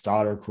potential to be a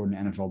starter, according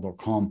to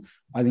NFL.com.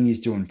 I think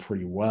he's doing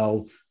pretty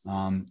well.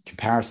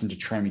 Comparison to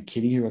Trey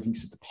McKitty, who I think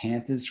is with the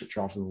Panthers, which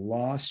after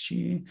last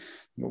year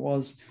it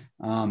was.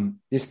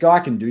 This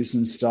guy can do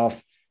some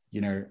stuff,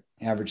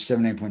 averaged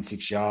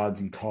 17.6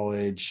 yards in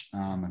college.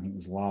 I think it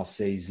was last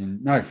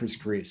season. No, for his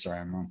career. Sorry,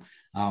 I'm wrong.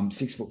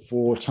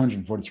 6'4",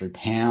 243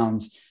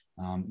 pounds.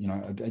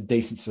 A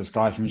decent sized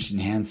guy for Michigan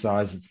hand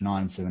size. It's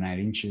 9 7/8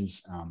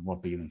 inches. A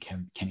lot bigger than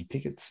Kenny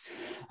Pickett's.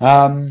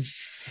 So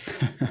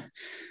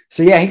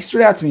yeah, he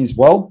stood out to me as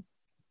well.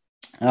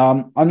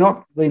 I'm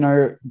not,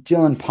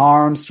 Dylan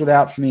Parham stood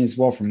out for me as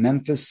well from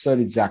Memphis. So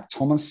did Zach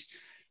Thomas.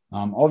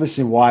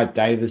 Obviously Wyatt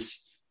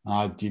Davis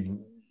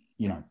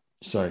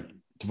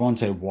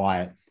Devontae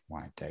Wyatt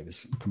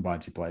Davis,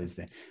 combined 2 players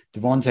there.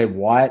 Devontae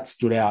Wyatt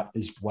stood out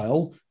as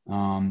well.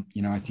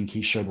 I think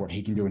he showed what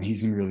he can do, and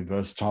he's going to be really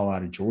versatile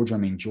out of Georgia. I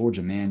mean,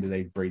 Georgia, man, do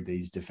they breed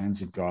these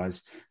defensive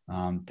guys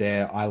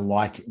there. I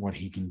like what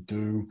he can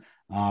do,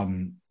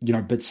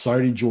 but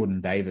so did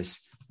Jordan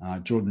Davis.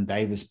 Jordan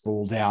Davis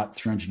balled out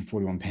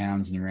 341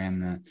 pounds, and he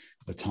ran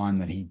the time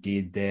that he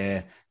did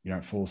there,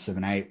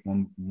 4.78,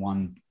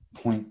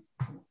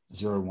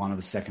 1.01 of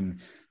a second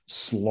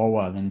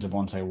slower than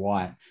Devontae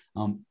Wyatt.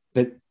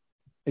 But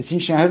it's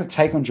interesting. I had a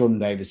take on Jordan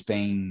Davis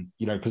being,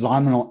 because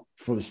I'm not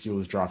for the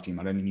Steelers drafting him.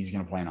 I don't think he's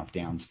going to play enough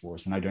downs for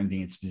us. And I don't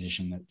think it's a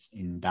position that's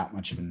in that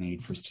much of a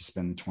need for us to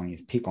spend the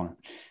 20th pick on it,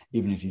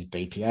 even if he's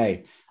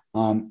BPA.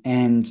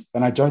 And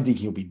I don't think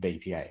he'll be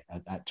BPA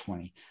at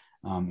 20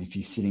 if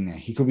he's sitting there.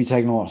 He could be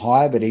taken a lot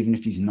higher, but even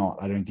if he's not,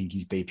 I don't think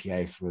he's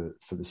BPA for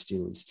the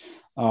Steelers.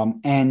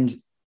 And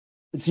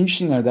it's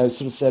interesting, though, they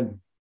sort of said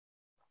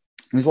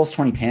he's lost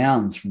 20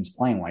 pounds from his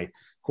playing weight.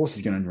 Of course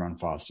he's going to run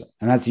faster.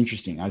 And that's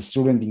interesting. I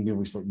still don't think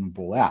people expect him to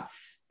ball out.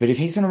 But if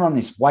he's going to run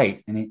this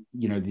weight and,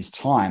 this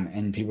time,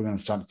 and people are going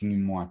to start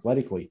thinking more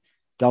athletically,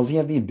 does he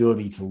have the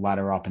ability to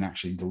ladder up and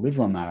actually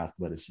deliver on that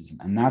athleticism?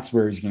 And that's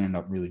where he's going to end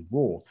up really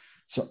raw.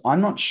 So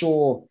I'm not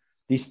sure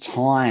this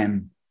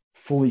time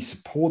fully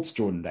supports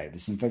Jordan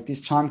Davis. In fact,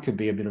 this time could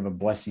be a bit of a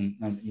blessing,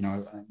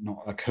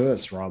 not a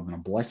curse rather than a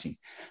blessing.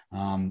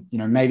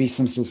 Maybe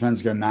some Steelers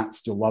fans go, Matt,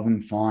 still love him,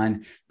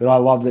 fine. But I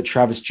love that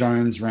Travis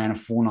Jones ran a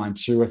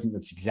 4.92. I think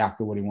that's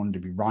exactly what he wanted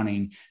to be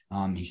running.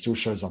 He still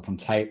shows up on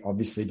tape.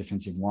 Obviously,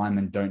 defensive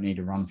linemen don't need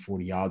to run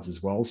 40 yards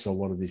as well. So a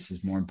lot of this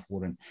is more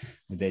important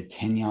with their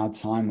 10-yard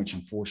time, which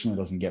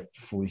unfortunately doesn't get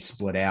fully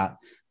split out,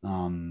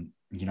 on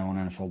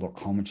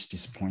NFL.com, which is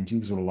disappointing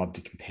because I would love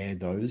to compare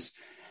those.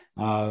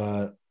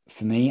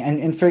 For me,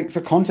 and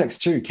for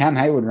context too, Cam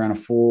Hayward ran a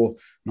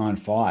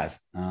 4.95,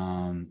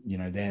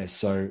 there.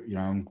 So,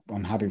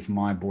 I'm happy for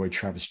my boy,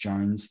 Travis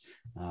Jones.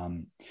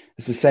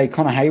 As to say,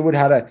 Connor Hayward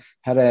had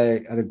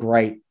a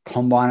great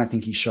combine. I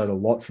think he showed a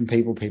lot from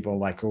people. People are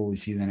like, oh,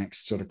 is he the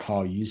next sort of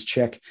Kyle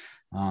Juszczyk?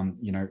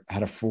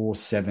 Had a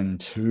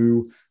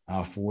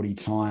 4.72, 40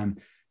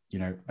 time.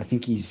 I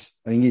think he's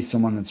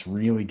someone that's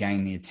really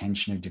gained the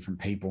attention of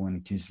different people,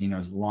 and because,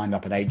 lined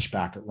up at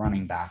H-back, at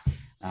running back,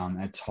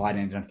 at tight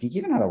end. And I think he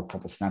even had a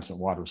couple of snaps at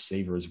wide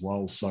receiver as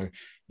well. So,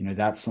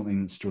 that's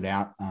something that stood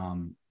out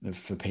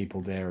for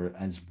people there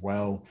as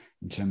well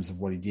in terms of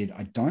what he did.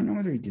 I don't know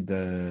whether he did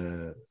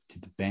the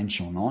bench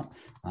or not.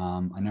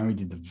 I know he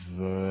did the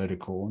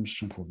vertical. I'm just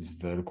trying to pull up his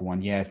vertical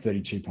one. Yeah,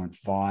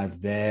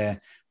 32.5 there.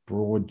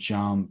 Broad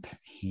jump.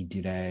 He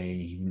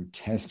didn't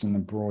test on the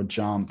broad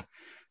jump.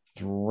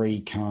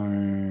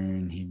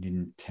 3-cone. He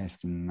didn't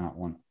test in that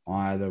one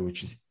either,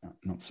 which is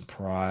not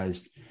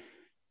surprised.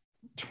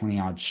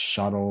 20-yard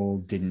shuttle,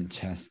 didn't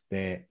test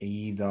there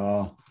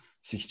either.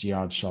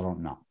 60-yard shuttle,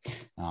 no.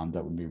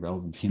 That would be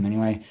relevant for him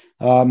anyway.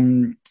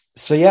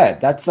 So yeah,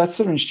 that's sort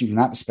of interesting from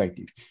that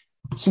perspective.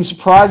 Some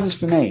surprises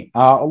for me.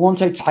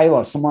 Alontae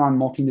Taylor, someone I'm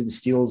mocking to the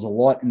Steelers a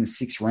lot in the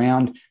 6th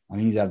round. I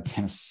think he's out of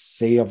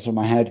Tennessee off the top of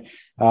my head.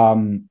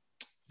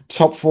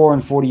 top 4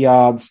 in 40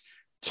 yards,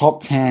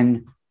 top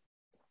 10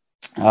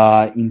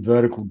 in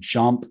vertical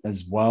jump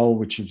as well,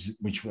 which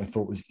I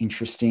thought was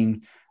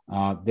interesting.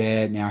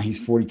 There now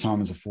his 40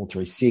 time is a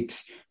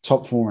 4.36,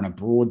 top 4 in a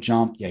broad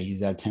jump. Yeah,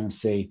 he's out of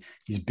Tennessee.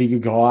 He's a bigger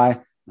guy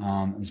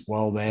as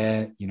well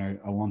there.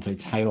 Alontae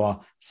Taylor,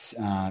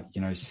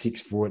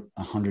 6 foot,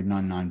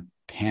 199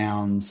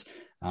 pounds,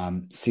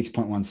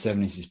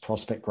 6.17 is his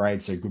prospect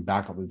grade, so good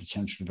backup with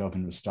potential to develop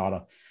into a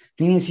starter.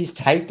 Thing is, his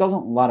tape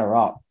doesn't ladder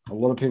up. A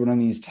lot of people don't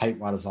think his tape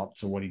ladders up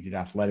to what he did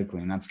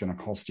athletically, and that's going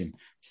to cost him.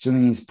 Still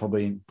think he's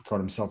probably got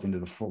himself into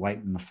the late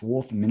in the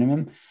fourth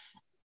minimum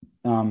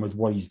with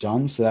what he's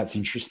done, so that's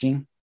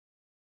interesting.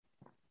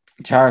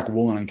 Tarek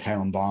Woolen and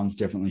Kalen Barnes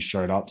definitely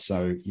showed up,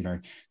 so I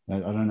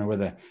don't know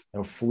whether they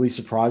were fully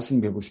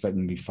surprising. People expect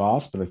them to be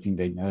fast, but I think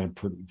they had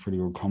pretty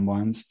good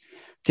combines.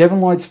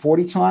 Devin Lloyd's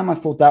 40 time, I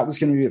thought that was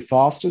going to be a bit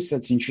faster, so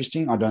that's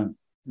interesting. I don't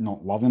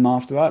not love him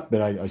after that,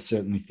 but I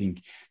certainly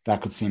think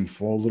that could see him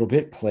fall a little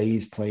bit.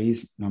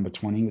 Please, number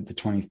 20 with the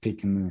 20th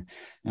pick in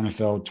the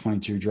NFL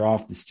 22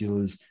 draft. The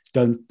Steelers,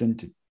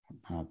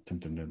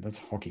 that's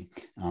hockey.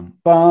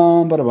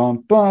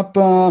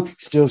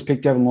 Steelers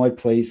pick Devin Lloyd,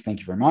 please.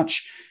 Thank you very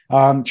much.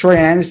 Troy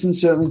Anderson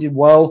certainly did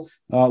well,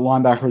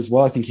 linebacker as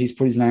well. I think he's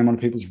put his name on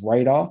people's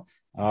radar.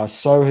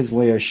 So has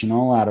Leo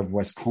Chenal out of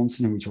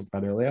Wisconsin, who we talked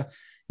about earlier.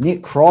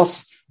 Nick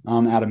Cross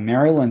out of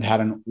Maryland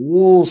had an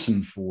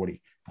awesome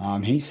 40.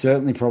 He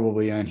certainly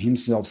probably earned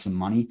himself some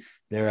money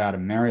there out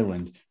of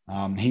Maryland.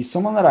 He's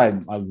someone that I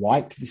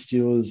liked the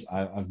Steelers.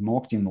 I've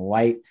mocked him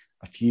late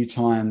a few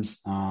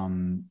times.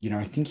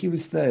 I think he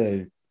was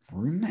the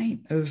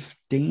roommate of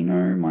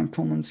Dino, Mike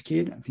Tomlin's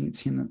kid. I think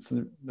it's him that's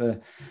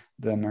the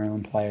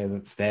Maryland player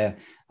that's there.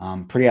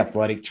 Pretty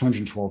athletic,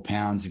 212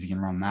 pounds. If you can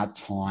run that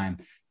time,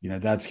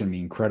 that's going to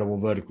be incredible.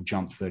 Vertical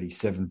jump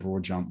 37,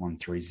 broad jump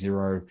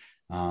 130.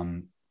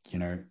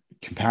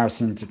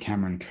 Comparison to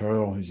Cameron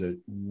Curl, who's at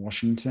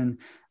Washington,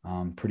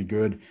 pretty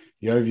good.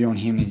 The overview on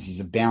him is he's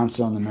a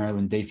bouncer on the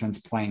Maryland defense,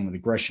 playing with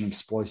aggression,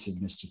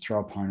 explosiveness to throw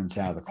opponents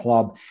out of the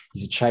club.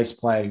 He's a chase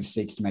player who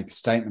seeks to make a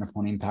statement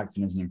upon impact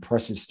and has an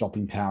impressive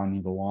stopping power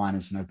near the line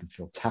as an open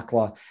field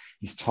tackler.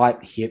 He's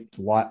tight-hipped,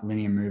 light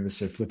linear mover,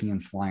 so flipping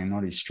and flying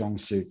not his strong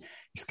suit.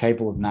 He's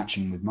capable of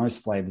matching with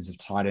most flavors of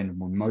tight end and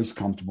we're most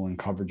comfortable in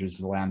coverages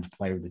that allow him to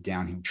play with a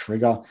downhill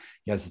trigger.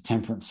 He has the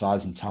temperament,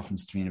 size, and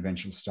toughness to be an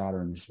eventual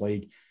starter in this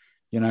league.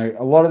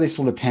 A lot of this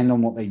will depend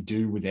on what they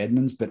do with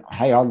Edmonds, but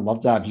hey, I'd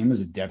love to have him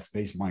as a depth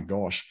piece. My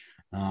gosh.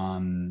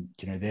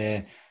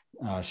 Their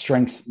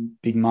strengths,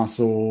 big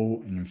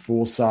muscle, an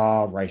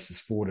enforcer, races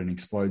forward and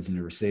explodes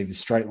into receivers,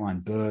 straight line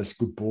burst,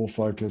 good ball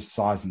focus,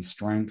 size and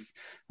strength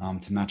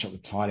to match up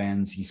with tight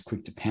ends. He's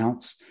quick to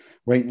pounce.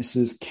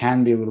 Weaknesses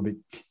can be a little bit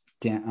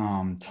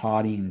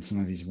tardy in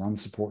some of his run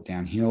support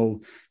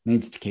downhill,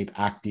 needs to keep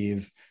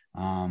active.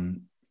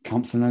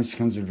 Sometimes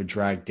becomes a bit of a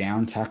drag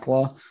down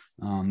tackler.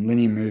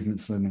 Linear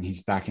movements limit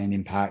his back end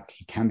impact.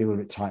 He can be a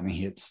little bit tight in the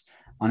hips,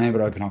 unable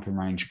to open up in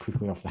range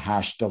quickly off the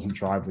hash, doesn't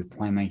drive with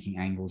playmaking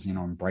angles in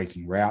on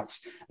breaking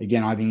routes.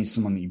 Again, I think he's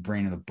someone that you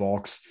bring in the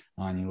box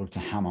and you look to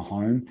hammer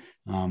home.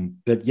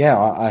 But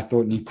yeah, I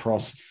thought Nick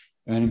Cross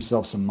earned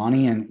himself some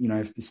money. And,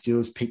 if the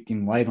Steelers picked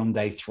him late on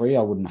day 3,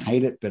 I wouldn't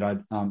hate it, but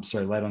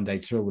late on day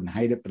 2, I wouldn't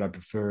hate it, but I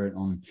prefer it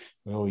on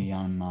early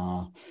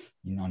on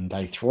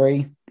day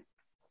 3.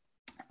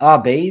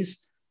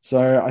 RBs.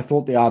 So I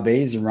thought the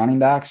RBs, the running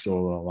backs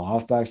or the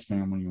halfbacks,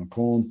 depending on what you want to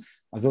call them,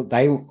 I thought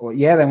they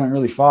went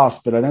really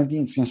fast, but I don't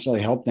think it's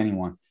necessarily helped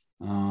anyone.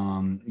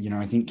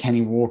 I think Kenny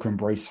Walker and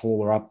Breece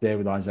Hall are up there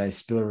with Isaiah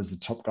Spiller as the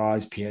top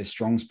guys. Pierre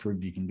Strong's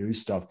proved you can do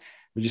stuff,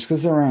 but just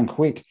because they're around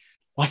quick,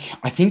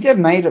 I think they've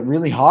made it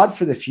really hard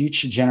for the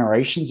future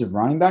generations of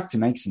running back to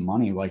make some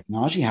money. Like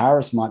Najee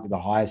Harris might be the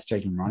highest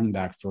taken running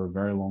back for a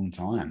very long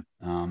time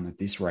at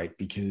this rate,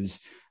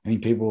 because I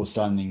think people are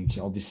starting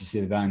to obviously see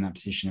the value in that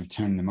position of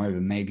turning them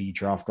over. Maybe you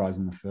draft guys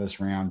in the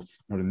first round,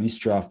 not in this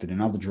draft, but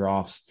in other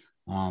drafts,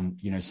 so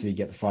you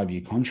get the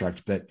 5-year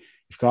contract. But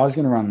if guys are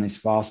going to run this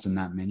fast and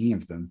that many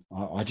of them,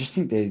 I just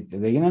think they're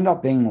going to end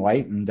up being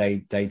late in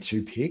day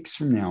 2 picks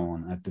from now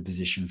on at the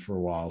position for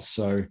a while.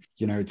 So,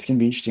 it's going to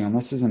be interesting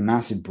unless there's a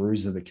massive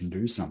bruiser that can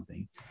do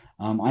something.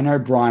 I know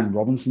Brian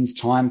Robinson's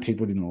time,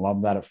 people didn't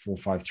love that at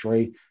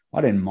 4.53. I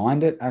didn't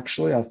mind it,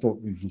 actually. I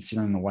thought,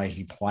 considering the way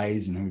he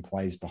plays and who he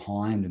plays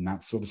behind and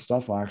that sort of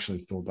stuff, I actually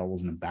thought that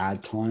wasn't a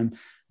bad time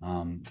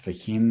for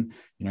him.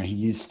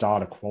 He is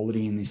starter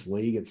quality in this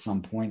league at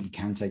some point. He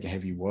can take a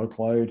heavy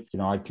workload.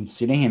 I'd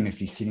consider him if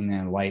he's sitting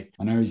there late.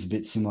 I know he's a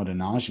bit similar to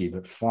Najee,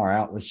 but far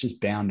out, let's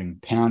just pound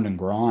and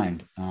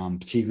grind,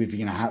 particularly if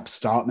you're going to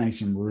start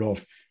Mason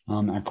Rudolph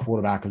at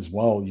quarterback as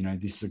well.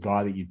 This is a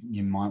guy that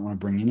you might want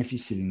to bring in if you're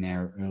sitting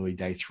there early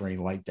day 3,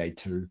 late day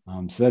 2.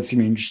 So that's going to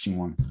be an interesting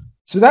one.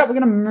 So with that, we're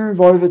going to move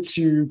over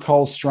to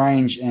Cole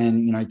Strange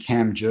and,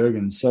 Cam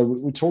Jurgens. So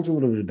we talked a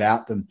little bit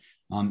about them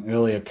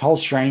earlier. Cole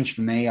Strange,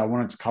 for me, I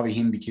wanted to cover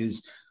him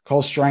because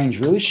Cole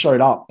Strange really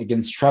showed up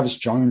against Travis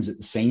Jones at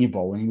the Senior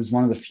Bowl, and he was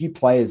one of the few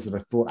players that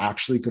I thought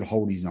actually could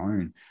hold his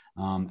own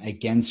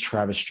against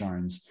Travis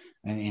Jones.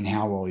 and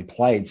how well he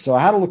played. So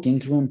I had a look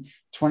into him.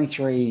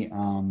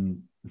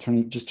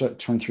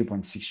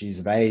 23.6 years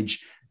of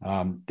age.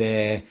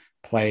 There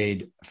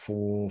played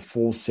for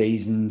 4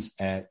 seasons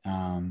at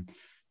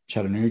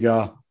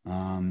Chattanooga.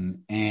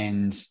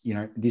 And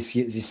this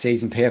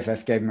season,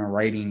 PFF gave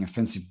him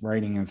offensive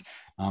rating of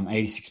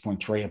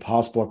 86.3, a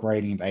pass block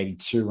rating of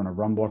 82, and a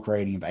run block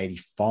rating of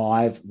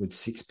 85 with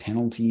 6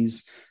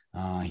 penalties.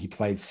 He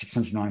played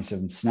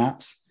 697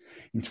 snaps.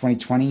 In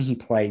 2020, he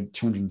played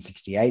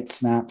 268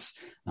 snaps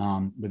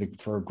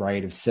for a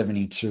grade of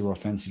 72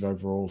 offensive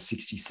overall,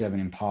 67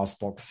 in pass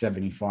block,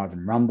 75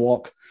 in run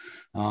block.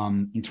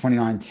 In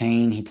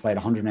 2019, he played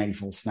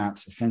 184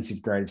 snaps,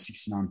 offensive grade of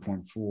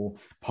 69.4,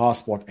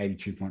 pass block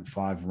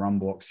 82.5, run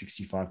block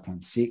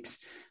 65.6.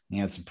 He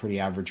had some pretty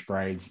average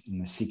grades in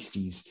the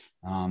 60s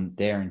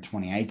there in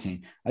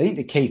 2018. I think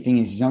the key thing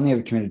is he's only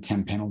ever committed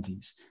 10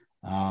 penalties.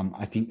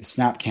 I think the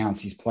snap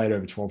counts, he's played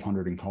over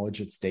 1,200 in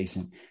college. It's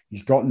decent.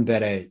 He's gotten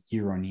better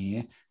year on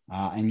year.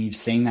 And you've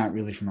seen that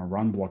really from a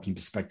run blocking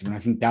perspective. And I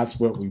think that's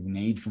what we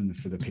need for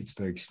the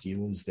Pittsburgh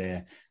Steelers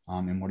there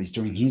and what he's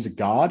doing. He's a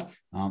guard.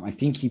 I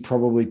think he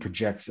probably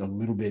projects a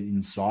little bit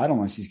inside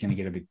unless he's going to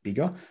get a bit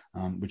bigger,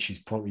 which he's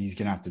going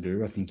to have to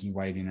do. I think he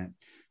weighed in at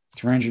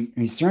 300.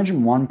 He's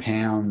 301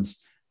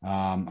 pounds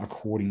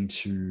according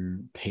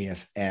to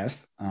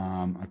PFF.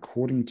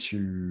 According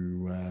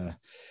to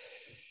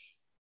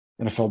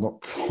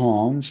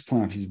NFL.com, just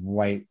pulling up his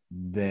weight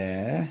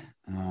there.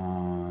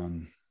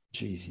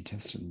 He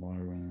tested low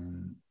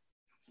in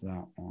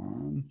that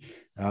one.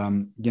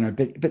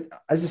 But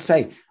as I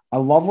say, I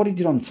love what he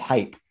did on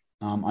tape.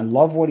 I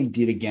love what he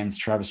did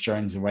against Travis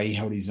Jones, the way he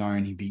held his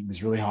own. He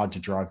was really hard to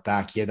drive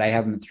back. Yeah, they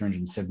have him at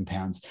 307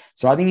 pounds.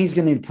 So I think he's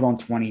going to need to put on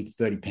 20 to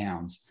 30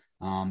 pounds.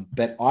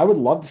 But I would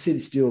love to see the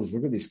Steelers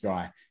look at this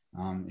guy.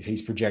 If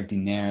he's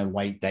projecting there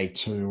late day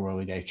 2,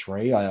 early day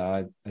 3,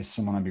 as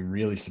someone, I'd be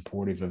really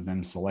supportive of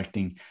them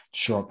selecting to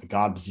shore up the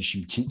guard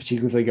position,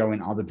 particularly if they go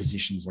in other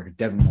positions like a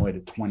Devin Lloyd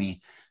at 20,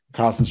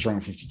 Carson Strong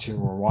at 52,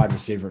 or a wide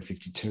receiver at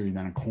 52,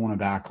 then a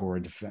cornerback or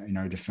a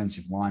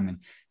defensive lineman.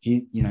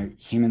 Him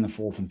in the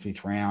 4th and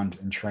 5th round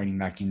and trading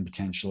back in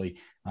potentially.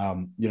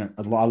 I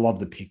love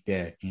the pick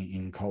there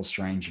in Cole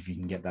Strange if you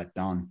can get that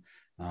done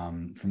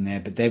from there.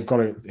 But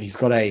he's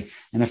got a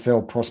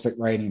NFL prospect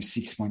rating of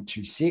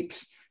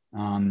 6.26.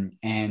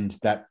 And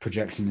that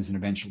projects him as an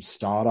eventual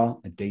starter,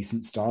 a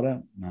decent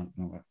starter, not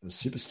a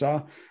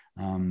superstar.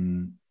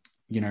 In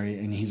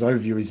his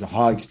overview, he's a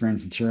high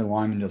experienced interior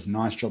lineman, does a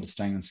nice job of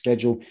staying on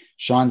schedule,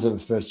 shines over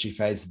the first 2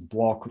 phases of the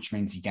block, which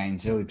means he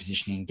gains early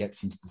positioning and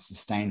gets into the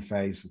sustained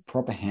phase with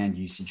proper hand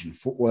usage and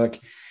footwork.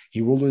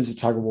 He will lose a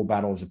tug of war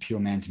battle as a pure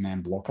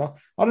man-to-man blocker.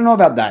 I don't know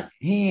about that.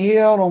 He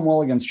held on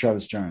well against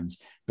Travis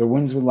Jones, but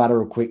wins with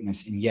lateral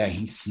quickness. And yeah,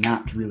 he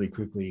snapped really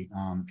quickly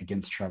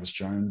against Travis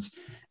Jones.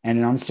 And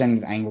an understanding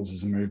of angles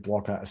as a move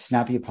blocker, a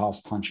snappier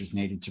pass punch is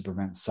needed to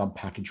prevent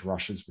sub-package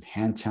rushes with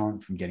hand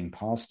talent from getting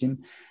past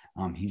him.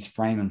 His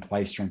frame and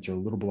play strength are a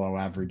little below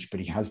average, but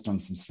he has done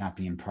some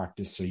snapping in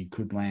practice, so he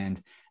could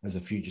land as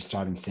a future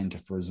starting center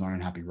for a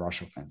zone-happy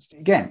rush offense.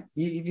 Again,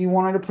 if you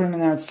wanted to put him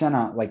in there at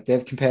center, like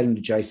they've compared him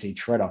to JC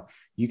Treader,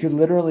 you could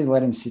literally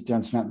let him sit there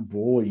and snap the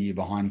ball a year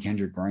behind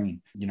Kendrick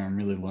Green, and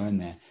really learn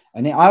there.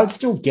 And I would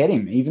still get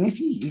him, even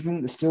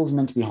the Steelers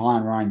meant to be high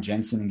on Ryan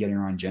Jensen and getting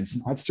Ryan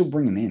Jensen, I'd still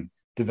bring him in,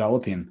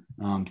 develop him,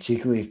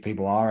 particularly if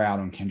people are out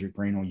on Kendrick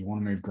Green or you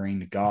want to move Green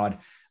to guard.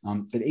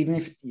 But even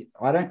if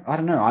I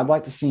don't know, I'd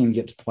like to see him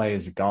get to play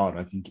as a guard.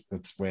 I think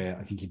that's where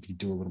I think he could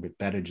do a little bit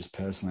better. Just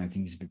personally, I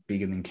think he's a bit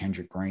bigger than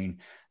Kendrick Green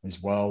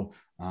as well,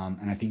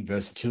 and I think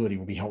versatility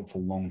will be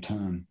helpful long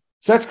term.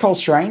 So that's Cole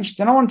Strange.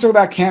 Then I want to talk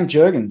about Cam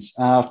Jurgens,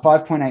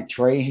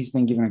 5.83. He's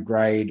been given a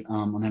grade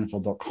on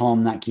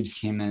NFL.com. That gives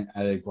him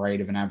a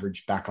grade of an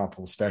average backup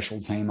or special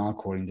teamer,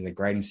 according to the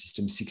grading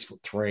system,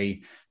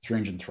 6'3",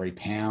 303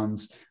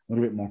 pounds, a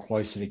little bit more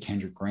closer to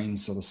Kendrick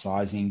Green's sort of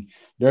sizing.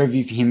 The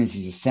overview for him is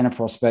he's a center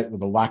prospect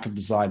with a lack of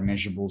desired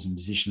measurables and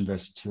position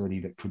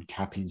versatility that could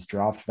cap his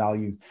draft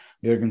value.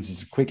 Jurgens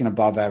is a quick and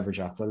above average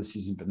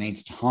athleticism, but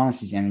needs to harness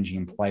his energy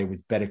and play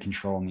with better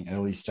control in the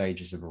early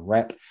stages of a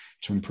rep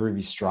to improve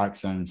his strike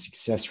zone and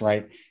success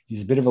rate.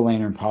 He's a bit of a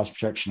leaner in pass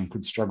protection and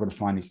could struggle to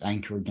find his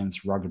anchor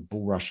against rugged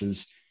bull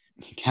rushes.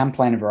 He can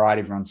play in a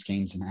variety of run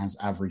schemes and has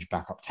average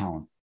backup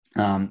talent.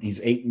 His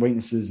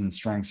weaknesses and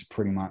strengths are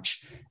pretty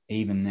much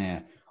even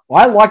there.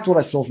 I liked what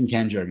I saw from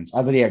Cam Jurgens.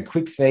 I thought he had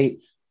quick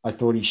feet. I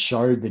thought he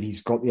showed that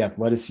he's got the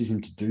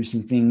athleticism to do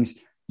some things.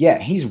 Yeah,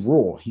 he's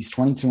raw. He's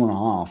 22 and a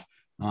half.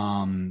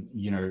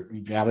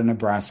 Out of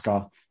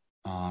Nebraska,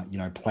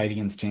 played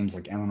against teams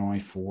like Illinois,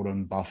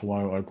 Fordham,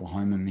 Buffalo,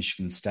 Oklahoma,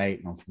 Michigan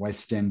State,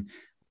 Northwestern,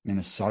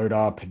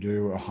 Minnesota,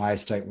 Purdue, Ohio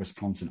State,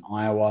 Wisconsin,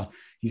 Iowa.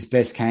 His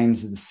best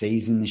games of the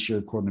season this year,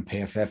 according to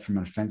PFF, from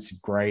an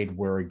offensive grade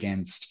were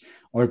against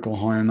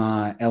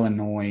Oklahoma,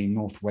 Illinois,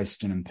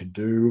 Northwestern, and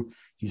Purdue.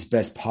 His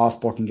best pass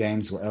blocking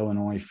games were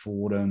Illinois,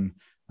 Fordham,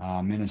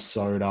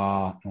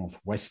 Minnesota,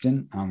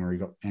 Northwestern, where he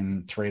got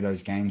in 3 of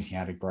those games, he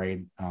had a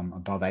grade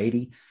above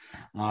 80.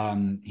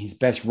 His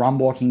best run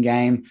blocking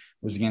game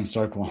was against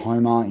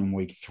Oklahoma in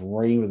week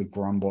 3 with a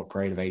run block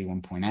grade of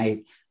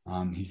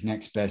 81.8. His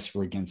next best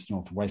were against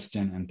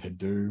Northwestern and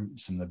Purdue,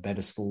 some of the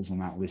better schools on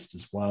that list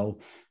as well.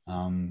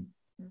 Had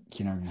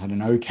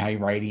an okay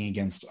rating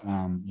against,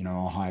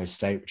 Ohio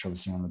State, which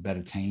obviously one of the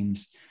better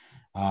teams.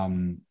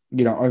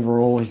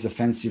 Overall, his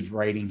offensive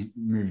rating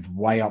moved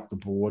way up the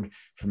board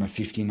from a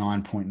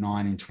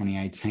 59.9 in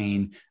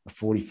 2018, a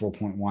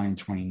 44.1 in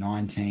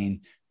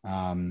 2019, a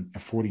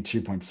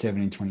 42.7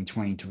 in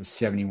 2020 to a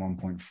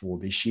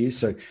 71.4 this year.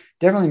 So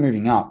definitely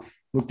moving up.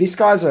 Look, this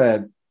guy's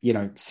a,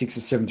 6th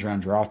or 7th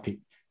round draft pick,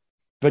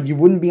 but you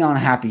wouldn't be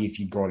unhappy if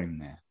you got him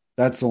there.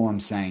 That's all I'm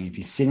saying. If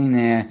you're sitting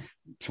there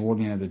toward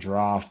the end of the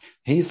draft,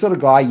 he's the sort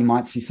of guy you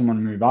might see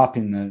someone move up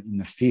in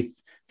the 5th,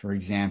 for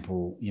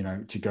example,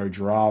 to go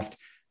draft.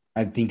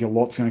 I think a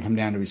lot's going to come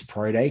down to his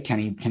pro day. Can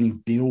he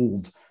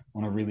build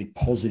on a really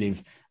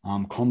positive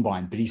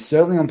combine? But he's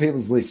certainly on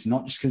people's list,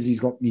 not just because he's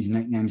got his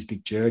nickname's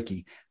Big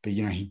Jerky, but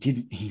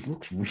he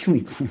looked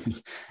really,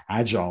 really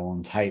agile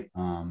on tape.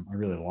 I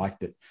really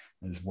liked it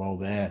as well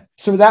there.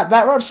 So that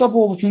wraps up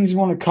all the things we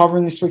want to cover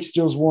in this week's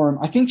Steelers War Room.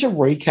 I think to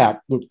recap,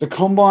 look, the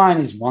combine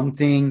is one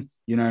thing.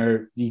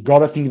 You got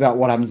to think about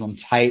what happens on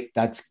tape.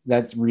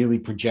 That really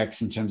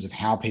projects in terms of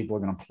how people are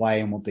going to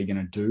play and what they're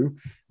going to do.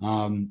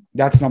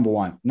 That's number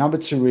one. Number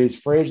two is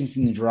free agents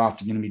in the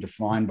draft are going to be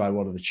defined by a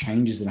lot of the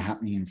changes that are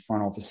happening in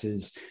front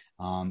offices.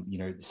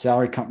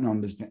 Salary cap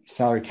numbers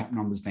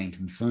being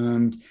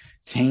confirmed,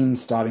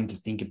 teams starting to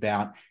think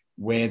about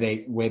where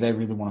they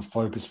really want to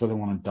focus, where they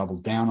want to double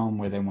down on,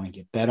 where they want to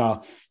get better.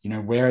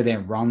 Where are their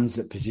runs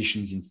at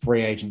positions in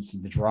free agents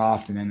in the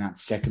draft, and then that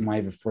second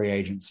wave of free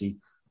agency.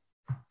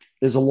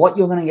 There's a lot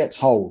you're going to get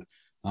told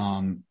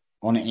when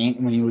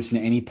you listen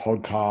to any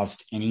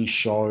podcast, any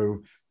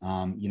show,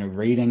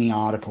 read any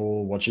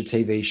article, watch a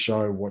TV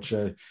show,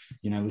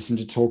 listen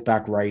to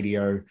talkback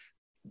radio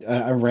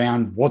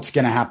around what's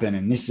going to happen.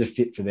 And this is a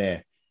fit for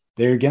there.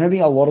 There are going to be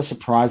a lot of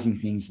surprising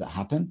things that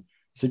happen.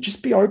 So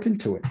just be open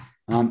to it.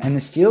 And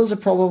the Steelers are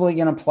probably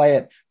going to play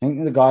it. I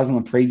think the guys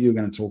on the preview are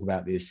going to talk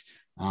about this.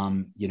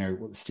 What the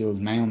Steelers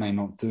may or may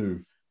not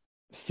do.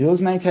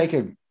 Steelers may take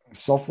a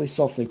softly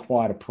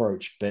quiet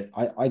approach, but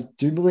I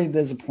do believe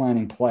there's a plan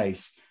in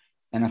place.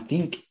 And I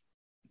think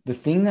the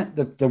thing that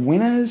the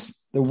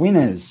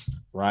winners,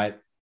 right?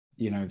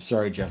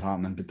 Sorry, Jeff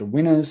Hartman, but the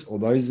winners, or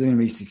those that are going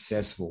to be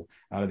successful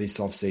out of this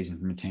offseason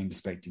from a team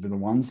perspective, are the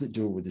ones that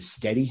do it with a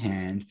steady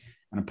hand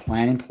and a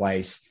plan in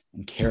place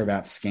and care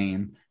about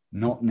scheme,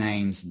 not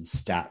names and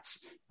stats.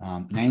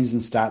 Names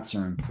and stats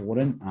are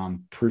important.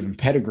 Proven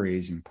pedigree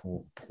is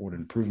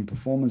important. Proven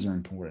performers are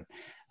important.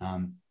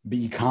 But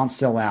you can't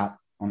sell out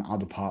on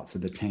other parts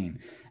of the team.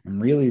 And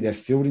really, they've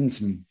filled in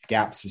some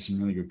gaps with some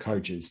really good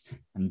coaches.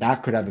 And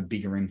that could have a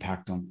bigger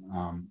impact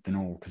on than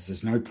all, because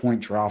there's no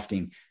point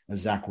drafting a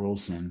Zach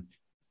Wilson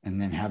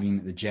and then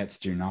having the Jets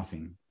do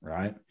nothing,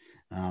 right?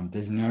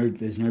 There's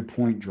no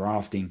point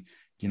drafting,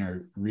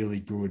 really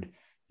good,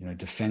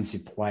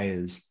 defensive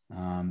players,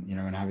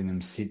 and having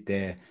them sit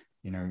there,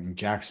 in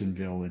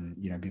Jacksonville and,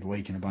 be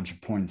leaking a bunch of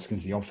points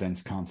because the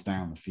offense can't stay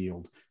on the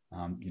field.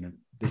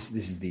 This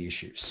is the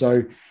issue.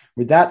 So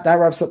with that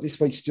wraps up this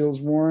week's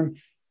Steelers War Room.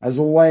 As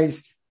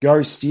always, go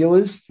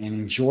Steelers and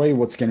enjoy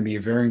what's going to be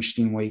a very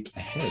interesting week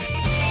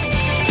ahead.